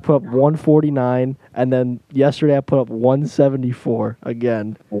semifinals, I put up 149. And then yesterday, I put up 174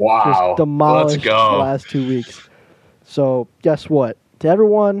 again. Wow. Just demolished Let's go. the last 2 weeks. So, guess what? To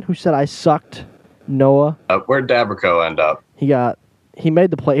everyone who said I sucked, Noah. Where'd Dabrico end up? He made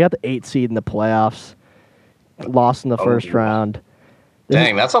the play. He got the 8th seed in the playoffs. Lost in the first round.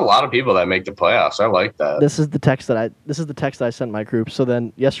 Dang, that's a lot of people that make the playoffs. I like that. This is the text that I sent my group. So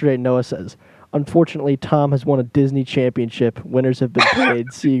then yesterday Noah says, "Unfortunately, Tom has won a Disney championship. Winners have been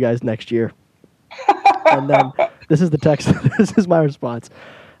paid. See you guys next year." And then this is the text. This is my response.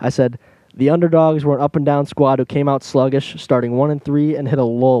 I said, "The Underdogs were an up-and-down squad who came out sluggish, starting 1-3 and hit a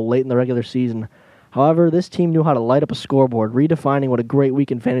lull late in the regular season. However, this team knew how to light up a scoreboard, redefining what a great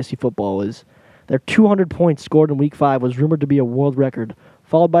week in fantasy football is. Their 200 points scored in Week 5 was rumored to be a world record,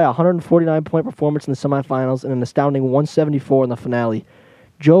 followed by a 149-point performance in the semifinals and an astounding 174 in the finale.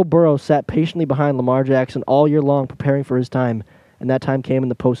 Joe Burrow sat patiently behind Lamar Jackson all year long preparing for his time, and that time came in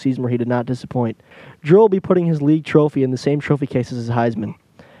the postseason where he did not disappoint. Drew will be putting his league trophy in the same trophy case as his Heisman.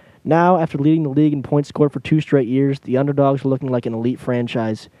 Now, after leading the league in points scored for 2 straight years, the underdogs are looking like an elite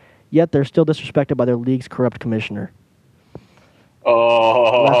franchise, yet they're still disrespected by their league's corrupt commissioner.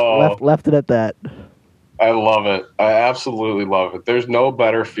 Oh, Left it at that. I love it. I absolutely love it. There's no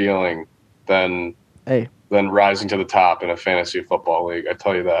better feeling than rising to the top in a fantasy football league. I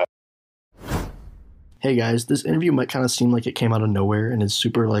tell you that. Hey guys, this interview might kind of seem like it came out of nowhere and is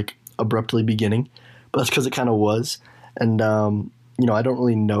super abruptly beginning, but that's because it kind of was. And I don't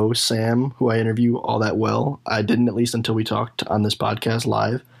really know Sam, who I interview, all that well. I didn't, at least until we talked on this podcast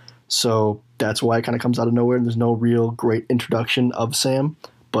live. So that's why it kind of comes out of nowhere, and there's no real great introduction of Sam,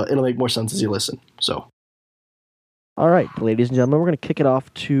 but it'll make more sense as you listen. So, all right, ladies and gentlemen, we're going to kick it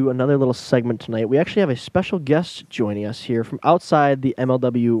off to another little segment tonight. We actually have a special guest joining us here from outside the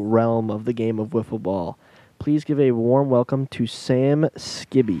MLW realm of the game of wiffle ball. Please give a warm welcome to Sam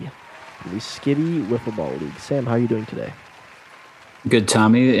Skibby, the Skibby Wiffle Ball League. Sam, how are you doing today? Good,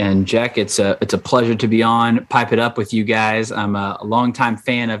 Tommy and Jack. It's a pleasure to be on Pipe It Up with you guys. I'm a longtime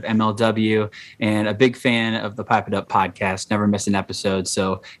fan of MLW and a big fan of the Pipe It Up podcast. Never miss an episode.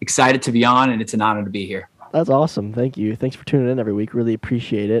 So excited to be on, and it's an honor to be here. That's awesome. Thank you. Thanks for tuning in every week. Really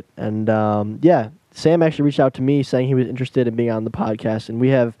appreciate it. And Sam actually reached out to me saying he was interested in being on the podcast, and we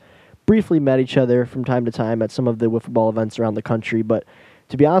have briefly met each other from time to time at some of the wiffle ball events around the country, but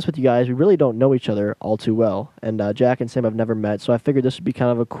to be honest with you guys, we really don't know each other all too well, and Jack and Sam have never met, so I figured this would be kind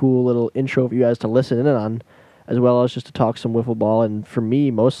of a cool little intro for you guys to listen in on, as well as just to talk some wiffle ball, and for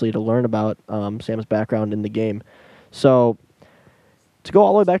me, mostly to learn about Sam's background in the game. So, to go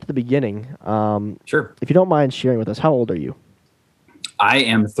all the way back to the beginning, sure. If you don't mind sharing with us, how old are you? I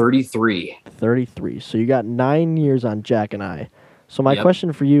am 33. 33, so you got 9 years on Jack and I. So my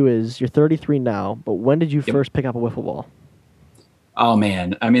question for you is, you're 33 now, but when did you first pick up a wiffle ball? Oh,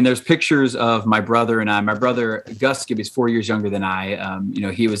 man. I mean, there's pictures of my brother and I. My brother, Gus Skibby, is 4 years younger than I.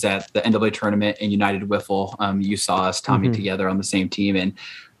 He was at the NAA tournament in United Wiffle. You saw us, Tommy, together on the same team. And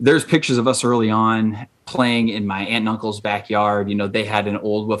there's pictures of us early on playing in my aunt and uncle's backyard. They had an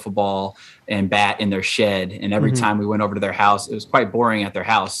old wiffle ball and bat in their shed. And every time we went over to their house, it was quite boring at their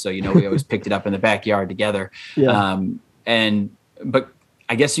house. So, we always picked it up in the backyard together. Yeah. But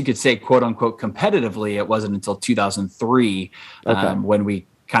I guess you could say, quote unquote, competitively, it wasn't until 2003 when we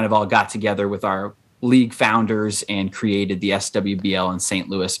kind of all got together with our league founders and created the SWBL in St.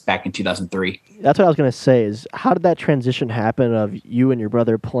 Louis back in 2003. That's what I was going to say is, how did that transition happen of you and your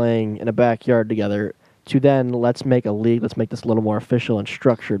brother playing in a backyard together to then let's make a league, let's make this a little more official and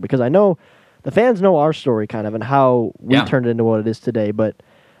structured? Because I know the fans know our story kind of and how we turned it into what it is today, but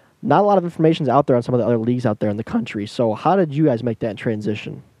not a lot of information is out there on some of the other leagues out there in the country. So how did you guys make that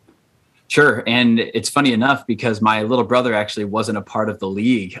transition? Sure. And it's funny enough because my little brother actually wasn't a part of the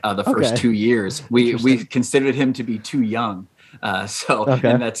league the first 2 years. We considered him to be too young.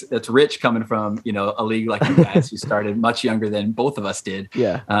 And that's rich coming from, a league like you guys who started much younger than both of us did.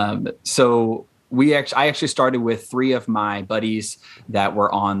 Yeah. I actually started with 3 of my buddies that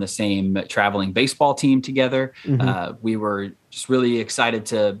were on the same traveling baseball team together. We were just really excited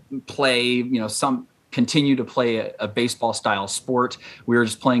to play, continue to play a baseball style sport. We were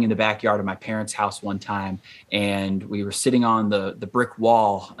just playing in the backyard of my parents' house one time, and we were sitting on the brick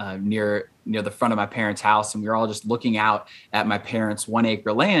wall near the front of my parents' house, and we were all just looking out at my parents' 1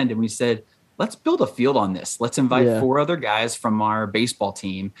 acre land, and we said, let's build a field on this. Let's invite 4 other guys from our baseball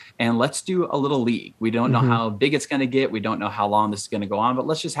team, and let's do a little league. We don't know how big it's going to get. We don't know how long this is going to go on, but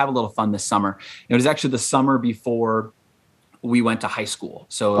let's just have a little fun this summer. It was actually the summer before we went to high school.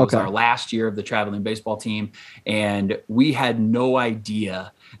 So it was our last year of the traveling baseball team, and we had no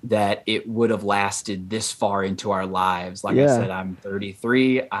idea that it would have lasted this far into our lives. Like I said, I'm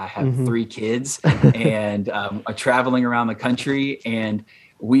 33. I have 3 kids and traveling around the country, and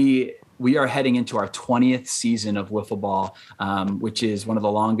we are heading into our 20th season of wiffle ball, which is one of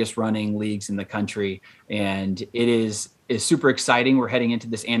the longest running leagues in the country. And it is super exciting. We're heading into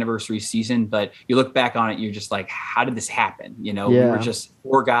this anniversary season, but you look back on it, you're just like, how did this happen? We were just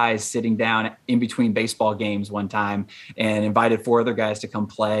 4 guys sitting down in between baseball games one time and invited 4 other guys to come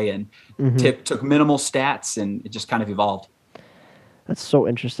play, and took minimal stats, and it just kind of evolved. That's so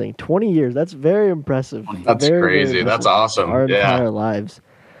interesting. 20 years. That's very impressive. That's very, crazy. very That's awesome. Our entire lives.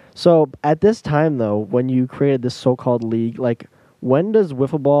 So at this time, though, when you created this so-called league, when does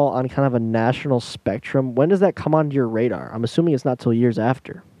wiffle ball on kind of a national spectrum, when does that come onto your radar? I'm assuming it's not till years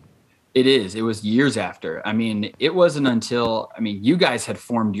after. It is. It was years after. I mean, it wasn't until, you guys had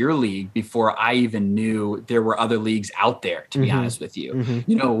formed your league before I even knew there were other leagues out there, to be honest with you.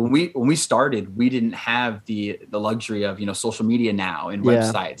 When we started, we didn't have the luxury of, social media now and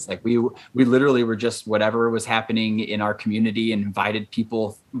websites. Like we literally were just whatever was happening in our community and invited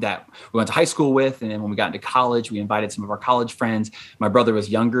people that we went to high school with. And then when we got into college, we invited some of our college friends. My brother was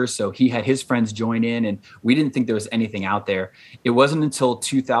younger, so he had his friends join in, and we didn't think there was anything out there. It wasn't until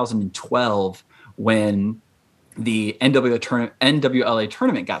 2012 when the NWLA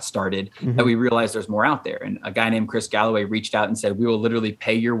tournament got started that we realized there's more out there. And a guy named Chris Galloway reached out and said, we will literally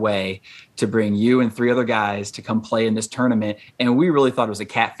pay your way to bring you and 3 other guys to come play in this tournament. And we really thought it was a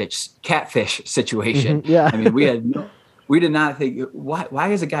catfish situation. We did not think,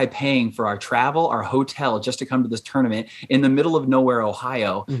 why is a guy paying for our travel, our hotel, just to come to this tournament in the middle of nowhere,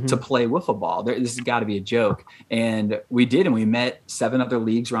 Ohio, to play wiffle ball? This has got to be a joke. And we did, and we met 7 other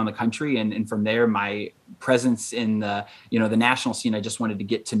leagues around the country. And from there, my presence in the national scene, I just wanted to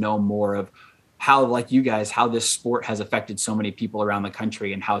get to know more of how, like you guys, how this sport has affected so many people around the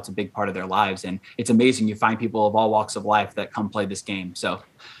country and how it's a big part of their lives. And it's amazing. You find people of all walks of life that come play this game. So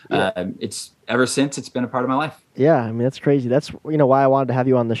it's ever since it's been a part of my life. Yeah. That's crazy. That's, why I wanted to have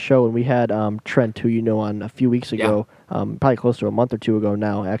you on the show. And we had Trent, who on a few weeks ago, probably close to a month or 2 ago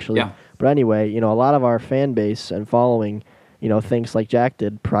now, actually. Yeah. But anyway, a lot of our fan base and following, things like Jack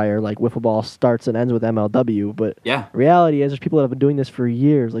did prior, like wiffle ball starts and ends with MLW. But reality is there's people that have been doing this for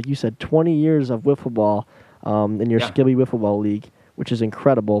years. Like you said, 20 years of wiffle ball in your Skibby Wiffle Ball League, which is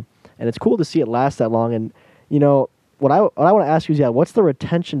incredible. And it's cool to see it last that long. And, what I want to ask you is, what's the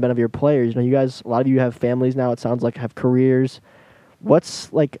retention been of your players? You guys, a lot of you have families now, it sounds like, have careers.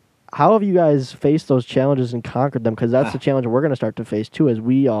 How have you guys faced those challenges and conquered them? Because that's the challenge we're going to start to face, too, as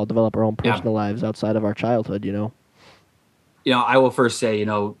we all develop our own personal lives outside of our childhood, I will first say,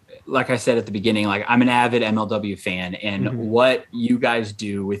 like I said at the beginning, like I'm an avid MLW fan, and what you guys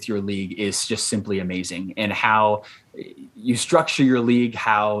do with your league is just simply amazing. And how you structure your league,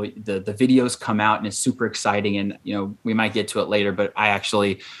 how the videos come out, and it's super exciting. And, we might get to it later, but I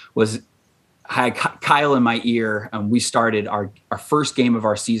actually had Kyle in my ear. We started our first game of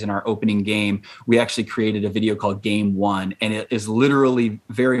our season, our opening game. We actually created a video called Game 1, and it is literally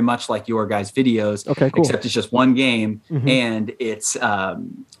very much like your guys' videos, except it's just one game, and it's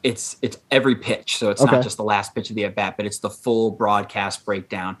every pitch. So it's not just the last pitch of the at bat, but it's the full broadcast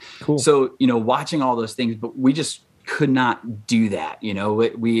breakdown. Cool. So watching all those things, but we just could not do that.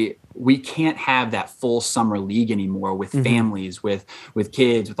 We can't have that full summer league anymore with families, with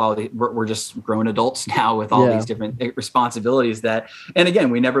kids, with all we're just grown adults now with all these different responsibilities and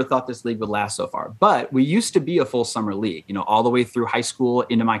again, we never thought this league would last so far, but we used to be a full summer league, all the way through high school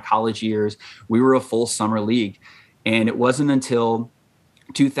into my college years, we were a full summer league. And it wasn't until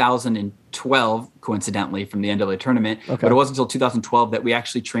 2012, coincidentally, from the NWA tournament, but it wasn't until 2012 that we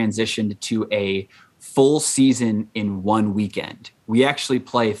actually transitioned to a full season in one weekend. We actually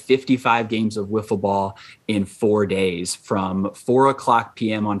play 55 games of wiffle ball in 4 days, from 4:00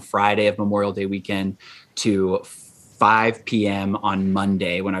 p.m. on Friday of Memorial Day weekend to 5 p.m. on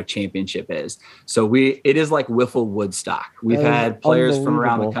Monday when our championship is. So it is like wiffle Woodstock. We've had players from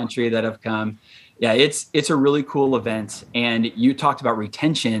around the country that have come. Yeah, it's a really cool event. And you talked about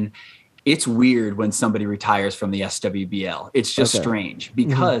retention. It's weird when somebody retires from the SWBL. It's just strange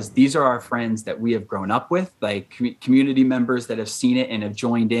because these are our friends that we have grown up with, like community members that have seen it and have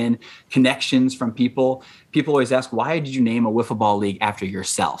joined in, connections from people. People always ask, why did you name a wiffle ball league after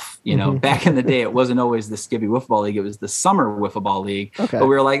yourself? Back in the day, it wasn't always the Skibby Wiffle Ball League. It was the Summer Wiffle Ball League. But we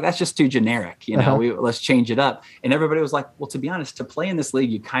were like, that's just too generic. Let's change it up. And everybody was like, well, to be honest, to play in this league,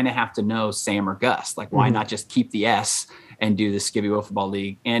 you kind of have to know Sam or Gus. Like, why not just keep the S and do the Skibby Wiffle Ball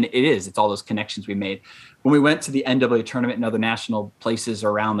League? And it's all those connections we made. When we went to the NWA tournament and other national places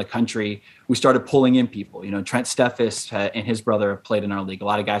around the country, we started pulling in people. Trent Steffes and his brother have played in our league. A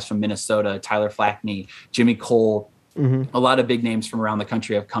lot of guys from Minnesota, Tyler Flackney, Jimmy Cole. A lot of big names from around the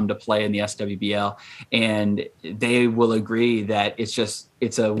country have come to play in the SWBL, and they will agree that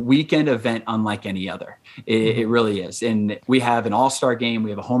it's a weekend event unlike any other. It really is. And we have an all-star game.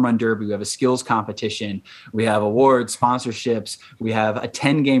 We have a home run derby. We have a skills competition. We have awards, sponsorships. We have a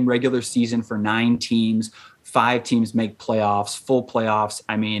 10-game regular season for 9 teams. 5 teams make playoffs, full playoffs.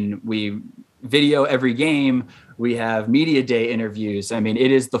 We video every game. We have media day interviews. It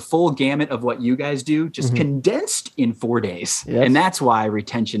is the full gamut of what you guys do, just condensed in 4 days. Yes. And that's why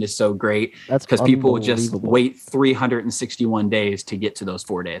retention is so great. That's because people just wait 361 days to get to those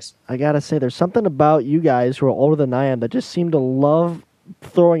 4 days. I got to say, there's something about you guys who are older than I am that just seem to love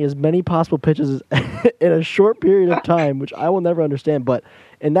throwing as many possible pitches in a short period of time, which I will never understand. But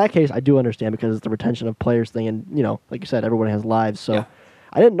in that case, I do understand because it's the retention of players thing, and like you said, everyone has lives. So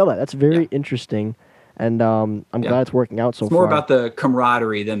I didn't know that. That's very interesting, and I'm glad it's working out so far. It's more about the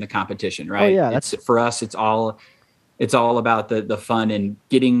camaraderie than the competition, right? Oh yeah, that's for us. It's all about the fun and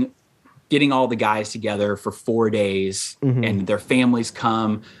getting all the guys together for 4 days, and their families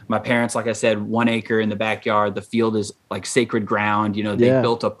come. My parents, like I said, 1 acre in the backyard. The field is like sacred ground. They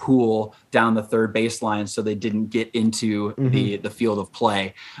built a pool down the third baseline so they didn't get into the field of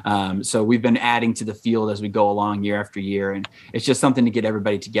play. So we've been adding to the field as we go along year after year. And it's just something to get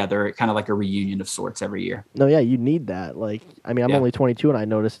everybody together, kind of like a reunion of sorts every year. No, yeah, you need that. I'm only 22 and I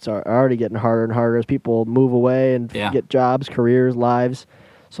noticed it's already getting harder and harder as people move away and get jobs, careers, lives.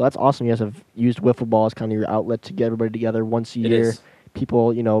 So that's awesome. You guys have used wiffle ball as kind of your outlet to get everybody together once a year.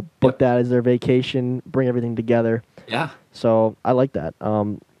 People, book that as their vacation, bring everything together. Yeah. So I like that.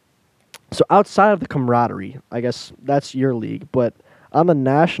 So outside of the camaraderie, I guess that's your league. But on the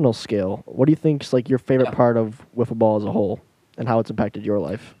national scale, what do you think is your favorite part of wiffle ball as a whole and how it's impacted your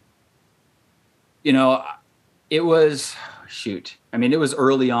life? It was, it was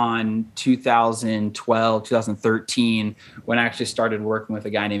early on 2012, 2013 when I actually started working with a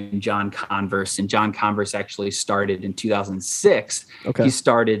guy named John Converse. And John Converse actually started in 2006. Okay. He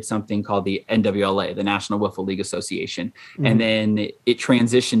started something called the NWLA, the National Wiffle League Association. And then it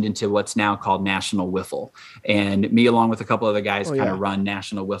transitioned into what's now called National Wiffle. And me, along with a couple other guys, run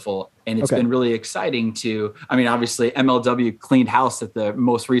National Wiffle. And it's been really exciting obviously MLW cleaned house at the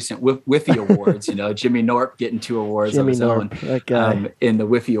most recent Wiffy Awards, Jimmy Norp getting 2 awards of his own in the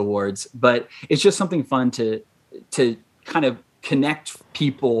Wiffy Awards. But it's just something fun to kind of connect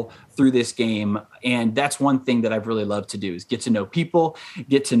people through this game. And that's one thing that I've really loved to do is get to know people,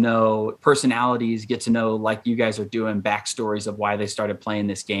 get to know personalities, get to know, like you guys are doing, backstories of why they started playing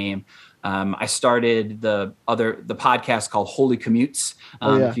this game. I started the podcast called Holy Commutes.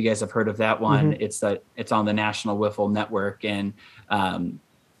 If you guys have heard of that one, it's on the National Wiffle Network. And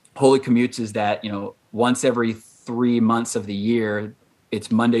Holy Commutes is that, once every 3 months of the year, it's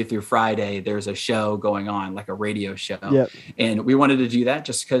Monday through Friday, there's a show going on, like a radio show. Yep. And we wanted to do that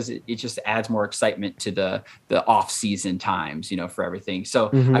just because it just adds more excitement to the off-season times, for everything. So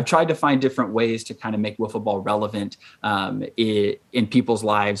I've tried to find different ways to kind of make wiffle ball relevant in people's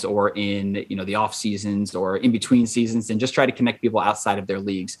lives, or in, the off seasons or in between seasons, and just try to connect people outside of their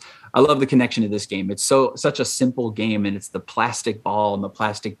leagues. I love the connection to this game. It's such a simple game, and it's the plastic ball and the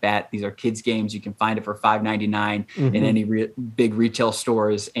plastic bat. These are kids' games. You can find it for $5.99 in any big retail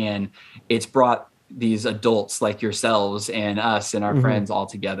stores, and it's brought these adults like yourselves and us and our friends all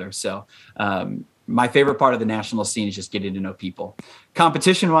together. So my favorite part of the national scene is just getting to know people.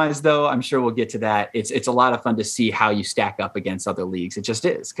 Competition wise, though, I'm sure we'll get to that. It's a lot of fun to see how you stack up against other leagues. It just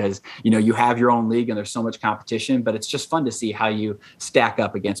is, because you have your own league and there's so much competition, but it's just fun to see how you stack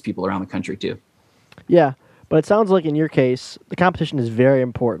up against people around the country too. Yeah. But it sounds like in your case, the competition is very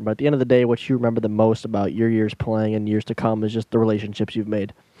important. But at the end of the day, what you remember the most about your years playing and years to come is just the relationships you've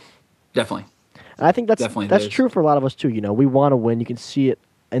made. Definitely. And I think that's true for a lot of us too. We want to win. You can see it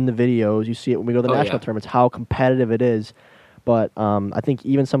in the videos. You see it when we go to the national tournaments, how competitive it is. But I think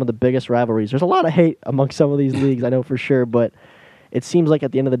even some of the biggest rivalries, there's a lot of hate among some of these leagues, I know for sure. But it seems like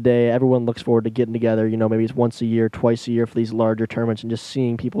at the end of the day, everyone looks forward to getting together. Maybe it's once a year, twice a year for these larger tournaments, and just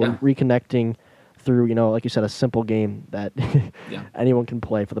seeing people reconnecting through, like you said, a simple game that anyone can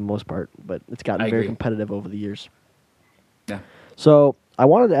play for the most part. But it's gotten very competitive over the years. Yeah. So I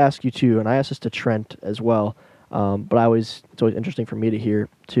wanted to ask you too, and I asked this to Trent as well, but it's always interesting for me to hear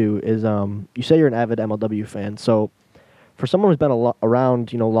too, is you say you're an avid MLW fan. So for someone who's been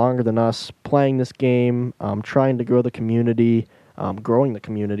around, longer than us, playing this game, trying to grow the community, growing the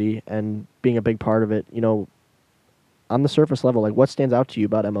community, and being a big part of it, on the surface level, what stands out to you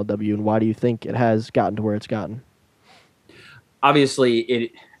about MLW, and why do you think it has gotten to where it's gotten?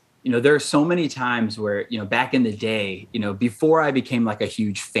 Obviously, there are so many times where, back in the day, before I became a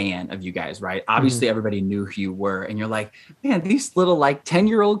huge fan of you guys, right? Obviously, everybody knew who you were, and you're like, man, these little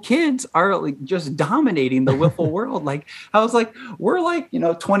 10-year-old kids are just dominating the wiffle world. I was like,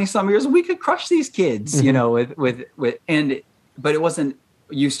 we're 20 some years, we could crush these kids, but it wasn't.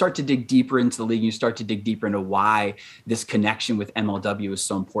 You start to dig deeper into the league. You start to dig deeper into why this connection with MLW is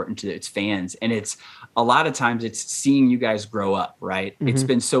so important to its fans. And it's a lot of times it's seeing you guys grow up, right? It's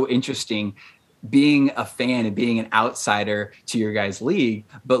been so interesting being a fan and being an outsider to your guys' league,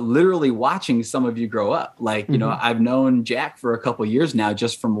 but literally watching some of you grow up. Like, you know, I've known Jack for a couple of years now,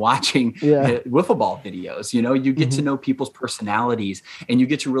 just from watching wiffle ball videos. You know, you get to know people's personalities and you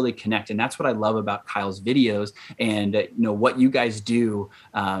get to really connect. And that's what I love about Kyle's videos and, you know, what you guys do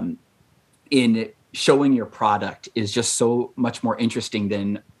in showing your product is just so much more interesting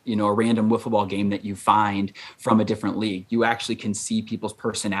than, you know, a random wiffle ball game that you find from a different league. You actually can see people's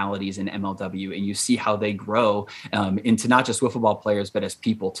personalities in MLW and you see how they grow into not just wiffle ball players, but as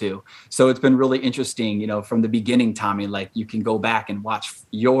people too. So it's been really interesting, you know, from the beginning, Tommy, like you can go back and watch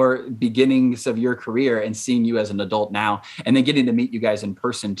your beginnings of your career and seeing you as an adult now, and then getting to meet you guys in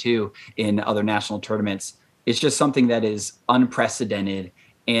person too in other national tournaments. It's just something that is unprecedented.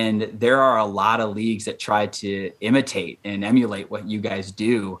 And there are a lot of leagues that try to imitate and emulate what you guys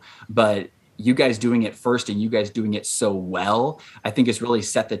do, but you guys doing it first and you guys doing it so well, I think has really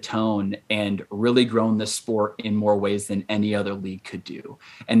set the tone and really grown the sport in more ways than any other league could do.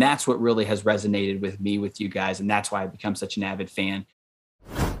 And that's what really has resonated with me, with you guys. And that's why I've become such an avid fan.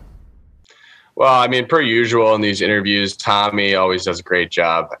 Well, I mean, per usual in these interviews, Tommy always does a great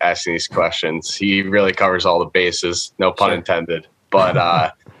job asking these questions. He really covers all the bases, no pun intended.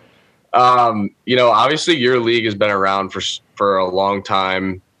 But, you know, obviously your league has been around for a long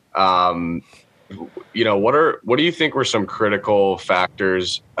time. You know, what do you think were some critical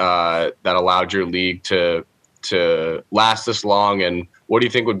factors that allowed your league to last this long? And what do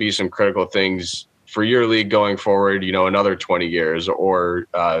you think would be some critical things for your league going forward, you know, another 20 years or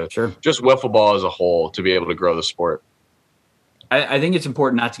just wiffle ball as a whole to be able to grow the sport? I think it's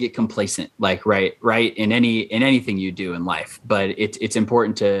important not to get complacent, like right in anything you do in life, but it's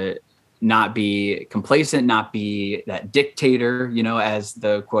important to not be complacent, not be that dictator, you know, as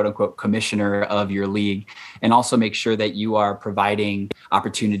the quote unquote commissioner of your league, and also make sure that you are providing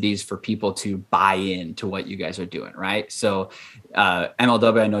opportunities for people to buy in to what you guys are doing. Right. So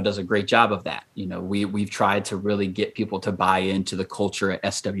MLW, I know, does a great job of that. You know, we've tried to really get people to buy into the culture at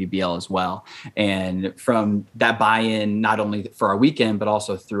SWBL as well. And from that buy-in, not only for our weekend, but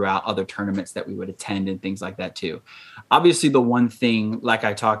also throughout other tournaments that we would attend and things like that too. Obviously, the one thing, like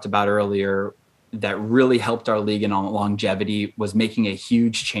I talked about earlier, that really helped our league in longevity was making a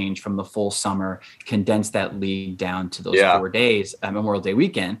huge change from the full summer, condense that league down to those 4 days at Memorial Day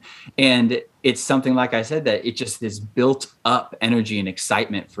weekend. And it's something, like I said, that it just is built up energy and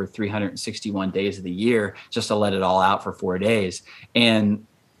excitement for 361 days of the year, just to let it all out for 4 days. And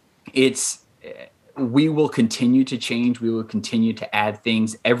we will continue to change. We will continue to add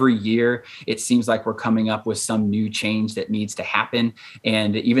things every year. It seems like we're coming up with some new change that needs to happen.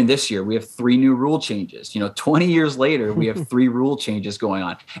 And even this year, we have 3 new rule changes. You know, 20 years later, we have 3 rule changes going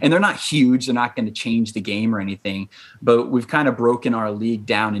on. And they're not huge. They're not going to change the game or anything. But we've kind of broken our league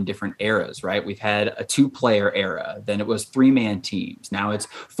down in different eras, right? We've had a 2-player era. Then it was 3-man teams. Now it's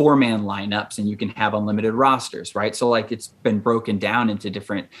 4-man lineups, and you can have unlimited rosters, right? So like it's been broken down into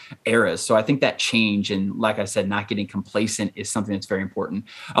different eras. So I think that change, and like I said, not getting complacent is something that's very important.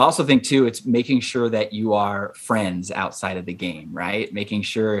 I also think too, it's making sure that you are friends outside of the game, right? Making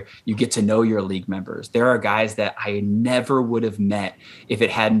sure you get to know your league members. There are guys that I never would have met if it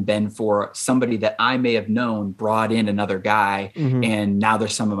hadn't been for somebody that I may have known brought in another guy, and now they're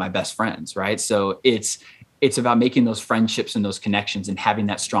some of my best friends, right? So it's about making those friendships and those connections and having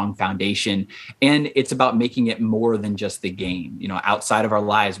that strong foundation. And it's about making it more than just the game. You know, outside of our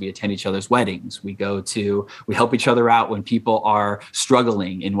lives, we attend each other's weddings. We help each other out when people are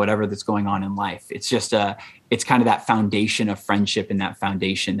struggling in whatever that's going on in life. It's just it's kind of that foundation of friendship and that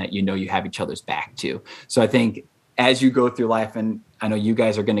foundation that, you know, you have each other's back to. So I think as you go through life, and I know you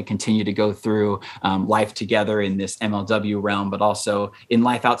guys are going to continue to go through life together in this MLW realm, but also in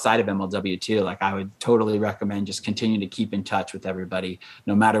life outside of MLW too. Like I would totally recommend just continuing to keep in touch with everybody,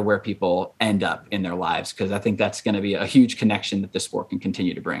 no matter where people end up in their lives, because I think that's going to be a huge connection that the sport can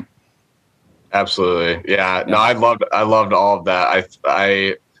continue to bring. Absolutely. Yeah. No, I loved all of that.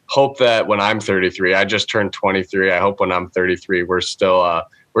 I hope that when I'm 33, I just turned 23. I hope when I'm 33, we're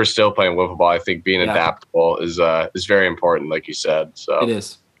still playing wiffle ball. I think being adaptable is very important, like you said. So it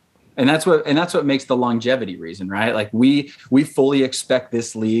is. And that's what makes the longevity reason, right? Like we fully expect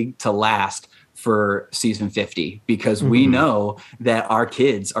this league to last for season 50 because we know that our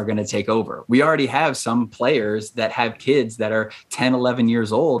kids are going to take over. We already have some players that have kids that are 10, 11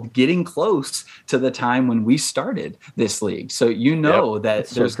 years old, getting close to the time when we started this league. So that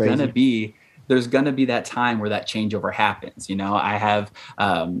there's going to be there's going to be that time where that changeover happens. You know, I have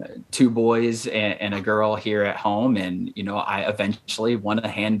 2 boys and a girl here at home, and, you know, I eventually want to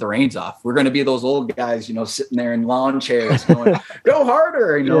hand the reins off. We're going to be those old guys, you know, sitting there in lawn chairs going, go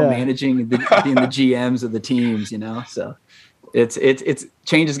harder, you know, managing being the GMs of the teams, you know, so it's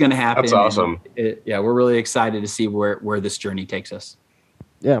change is going to happen. That's awesome. We're really excited to see where this journey takes us.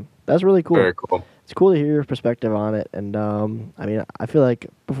 Yeah, that's really cool. Very cool. It's cool to hear your perspective on it, and I mean, I feel like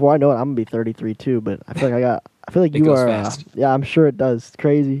before I know it, I'm gonna be 33 too. But I feel like you are. Yeah, I'm sure it does. It's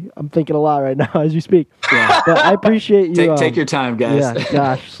crazy. I'm thinking a lot right now as you speak. Yeah, but I appreciate you. Take your time, guys. Yeah,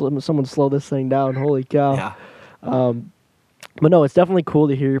 gosh, someone slow this thing down. Holy cow. Yeah. But no, it's definitely cool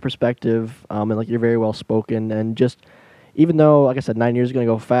to hear your perspective, and like you're very well spoken, and just even though, like I said, 9 years is gonna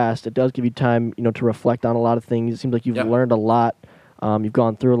go fast, it does give you time, you know, to reflect on a lot of things. It seems like you've learned a lot. You've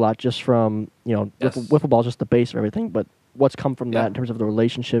gone through a lot just from, you know, wiffle ball is just the base of everything, but what's come from that in terms of the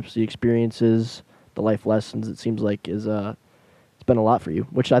relationships, the experiences, the life lessons, it seems like it's been a lot for you,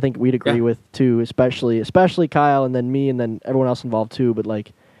 which I think we'd agree with too, especially Kyle and then me and then everyone else involved too. But like,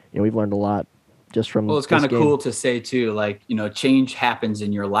 you know, we've learned a lot just from. Well, it's kind of cool to say too, like, you know, change happens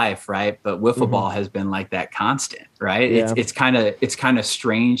in your life, right? But wiffle ball has been like that constant, right? Yeah. It's kind of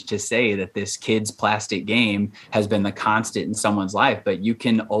strange to say that this kid's plastic game has been the constant in someone's life, but you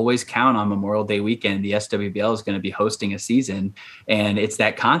can always count on Memorial Day weekend. The SWBL is going to be hosting a season, and it's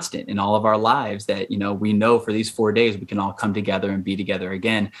that constant in all of our lives that, you know, we know for these 4 days we can all come together and be together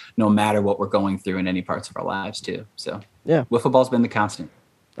again, no matter what we're going through in any parts of our lives too. So yeah, wiffle ball's been the constant.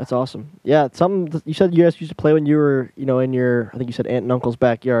 That's awesome. Yeah, something you said you guys used to play when you were, you know, in your, I think you said aunt and uncle's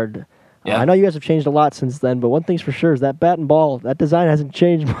backyard. Yeah. I know you guys have changed a lot since then, but one thing's for sure is that bat and ball, that design hasn't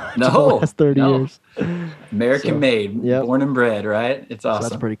changed much in the last 30 years. American made, born and bred, right? It's awesome. So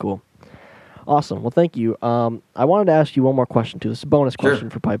that's pretty cool. Awesome. Well, thank you. I wanted to ask you one more question too. This is a bonus question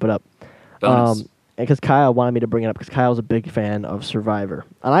for Pipe It Up. Bonus. Because Kyle wanted me to bring it up because Kyle's a big fan of Survivor.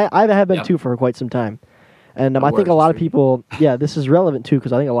 And I have been too for quite some time. And I think a lot of people, this is relevant too,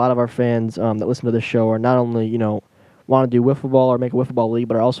 because I think a lot of our fans that listen to this show are not only, you know, want to do wiffle ball or make a wiffle ball league,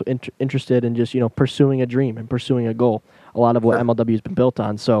 but are also interested in just, you know, pursuing a dream and pursuing a goal. A lot of what MLW has been built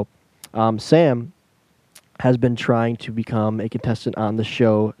on. So Sam has been trying to become a contestant on the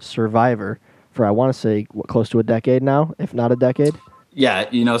show Survivor for, I want to say, close to a decade now, if not a decade. Yeah,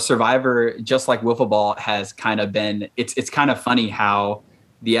 you know, Survivor, just like wiffle ball, has kind of been, it's kind of funny how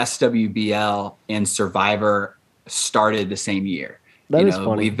the SWBL and Survivor started the same year. That is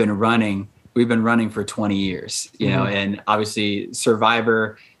funny. We've been running for 20 years, you know, and obviously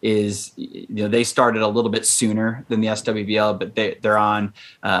Survivor is, you know, they started a little bit sooner than the SWBL, but they're on,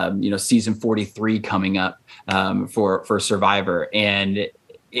 you know, season 43 coming up for Survivor. And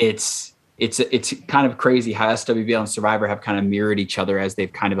it's kind of crazy how SWBL and Survivor have kind of mirrored each other as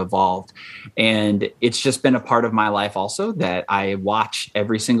they've kind of evolved. And it's just been a part of my life also that I watch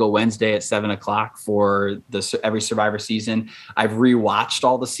every single Wednesday at 7:00 for every Survivor season. I've rewatched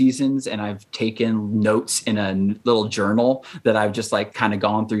all the seasons and I've taken notes in a little journal that I've just like kind of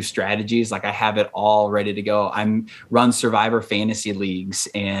gone through strategies. Like I have it all ready to go. Run Survivor fantasy leagues,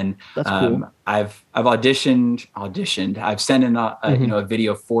 and that's cool. I've auditioned. I've sent in a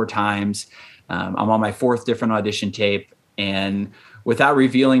video 4 times. I'm on my 4th different audition tape, and without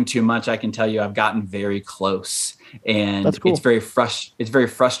revealing too much, I can tell you I've gotten very close, and that's cool. It's very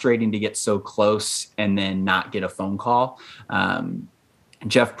frustrating to get so close and then not get a phone call.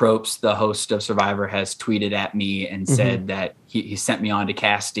 Jeff Probst, the host of Survivor, has tweeted at me and said that he sent me on to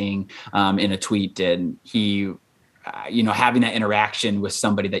casting in a tweet, and he, you know, having that interaction with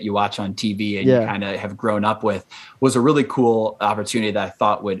somebody that you watch on TV and you kind of have grown up with was a really cool opportunity that I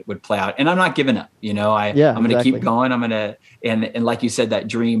thought would play out. And I'm not giving up, you know, I'm going to keep going. I'm going to, and like you said, that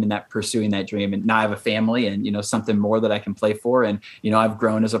dream and that pursuing that dream. And now I have a family and, you know, something more that I can play for. And, you know, I've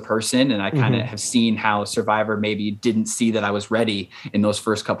grown as a person, and I kind of have seen how Survivor maybe didn't see that I was ready in those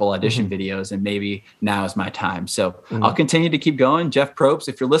first couple audition videos. And maybe now is my time. So I'll continue to keep going. Jeff Probst,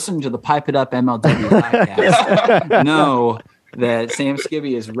 if you're listening to the Pipe It Up MLW podcast, know that Sam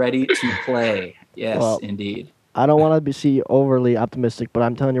Skibby is ready to play. Yes, indeed. I don't want to be overly optimistic, but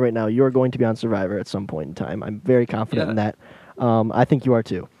I'm telling you right now, you're going to be on Survivor at some point in time. I'm very confident in that. I think you are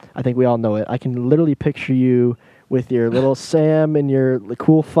too. I think we all know it. I can literally picture you with your little Sam and your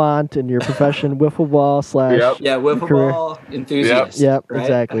cool font and your profession, wiffle ball / wiffle career. Ball enthusiast. Yep, right?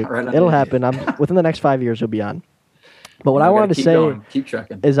 exactly. It'll happen. Within the next 5 years, you'll be on. But what I wanted to say keep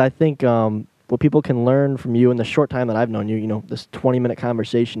trucking. Is I think what people can learn from you in the short time that I've known you, you know, this 20-minute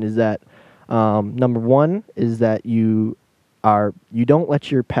conversation, is that number one is that you don't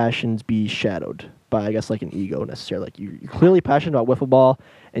let your passions be shadowed. by, I guess, like an ego necessarily. Like you're clearly passionate about wiffle ball,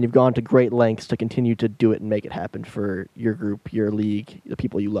 and you've gone to great lengths to continue to do it and make it happen for your group, your league, the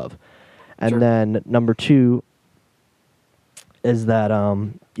people you love. And Sure. then number 2 is that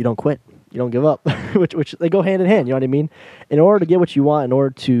you don't quit. You don't give up, which they go hand in hand. You know what I mean? In order to get what you want, in order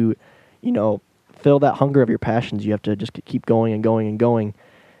to, fill that hunger of your passions, you have to just keep going and going and going.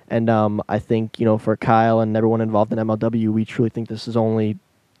 And I think, for Kyle and everyone involved in MLW, we truly think this is only,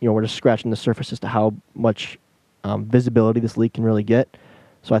 we're just scratching the surface as to how much visibility this league can really get.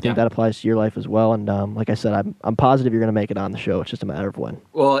 So I think that applies to your life as well. And like I said, I'm positive you're going to make it on the show. It's just a matter of when.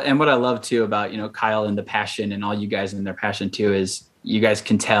 Well, and what I love too about, Kyle and the passion and all you guys and their passion too is you guys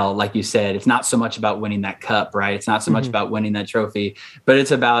can tell, like you said, it's not so much about winning that cup, right? It's not so much about winning that trophy, but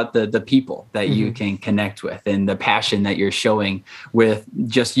it's about the people that you can connect with and the passion that you're showing with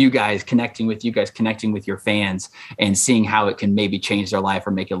just you guys connecting with your fans and seeing how it can maybe change their life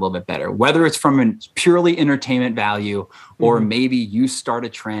or make it a little bit better, whether it's from a purely entertainment value or maybe you start a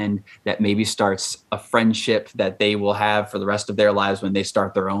trend that maybe starts a friendship that they will have for the rest of their lives when they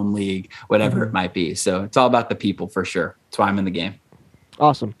start their own league, whatever it might be. So it's all about the people for sure. That's why I'm in the game.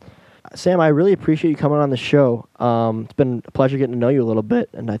 Awesome. Sam, I really appreciate you coming on the show. It's been a pleasure getting to know you a little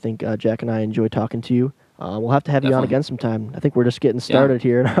bit, and I think Jack and I enjoy talking to you. We'll have to have you on again sometime. I think we're just getting started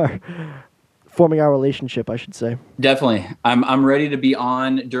here in our forming our relationship, I should say. Definitely. I'm ready to be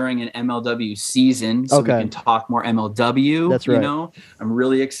on during an MLW season so we can talk more MLW. That's right. I'm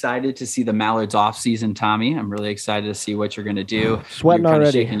really excited to see the Mallards off season, Tommy. I'm really excited to see what you're going to do. Sweating you're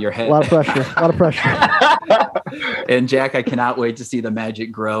already. Shaking your head. A lot of pressure. And Jack, I cannot wait to see the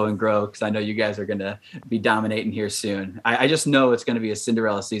magic grow and grow because I know you guys are going to be dominating here soon. I just know it's going to be a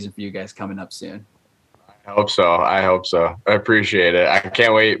Cinderella season for you guys coming up soon. I hope so. I appreciate it. I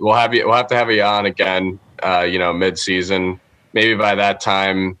can't wait. We'll have to have you on again, mid-season. Maybe by that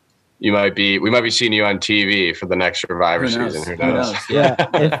time we might be seeing you on TV for the next Survivor season. Who knows? Yeah.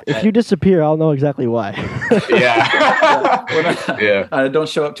 If you disappear, I'll know exactly why. Yeah. Don't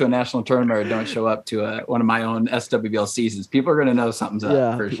show up to a national tournament or don't show up to one of my own SWBL seasons. People are going to know something's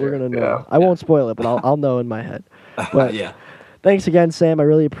up for sure. We're going to know. Yeah. I won't spoil it, but I'll know in my head. But yeah. Thanks again, Sam. I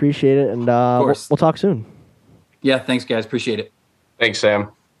really appreciate it. And we'll talk soon. Yeah, thanks, guys. Appreciate it. Thanks, Sam.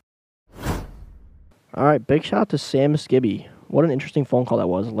 All right, big shout out to Sam Skibby. What an interesting phone call that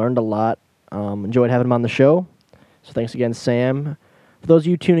was. Learned a lot. Enjoyed having him on the show. So thanks again, Sam. For those of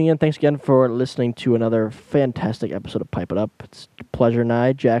you tuning in, thanks again for listening to another fantastic episode of Pipe It Up. It's a pleasure and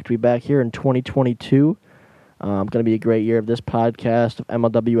I, Jack, to be back here in 2022. Going to be a great year of this podcast, of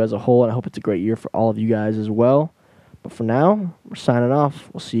MLW as a whole, and I hope it's a great year for all of you guys as well. But for now, we're signing off.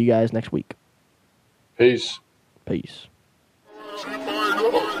 We'll see you guys next week. Peace. Peace. Pipe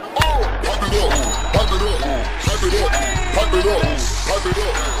it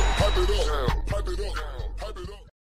up.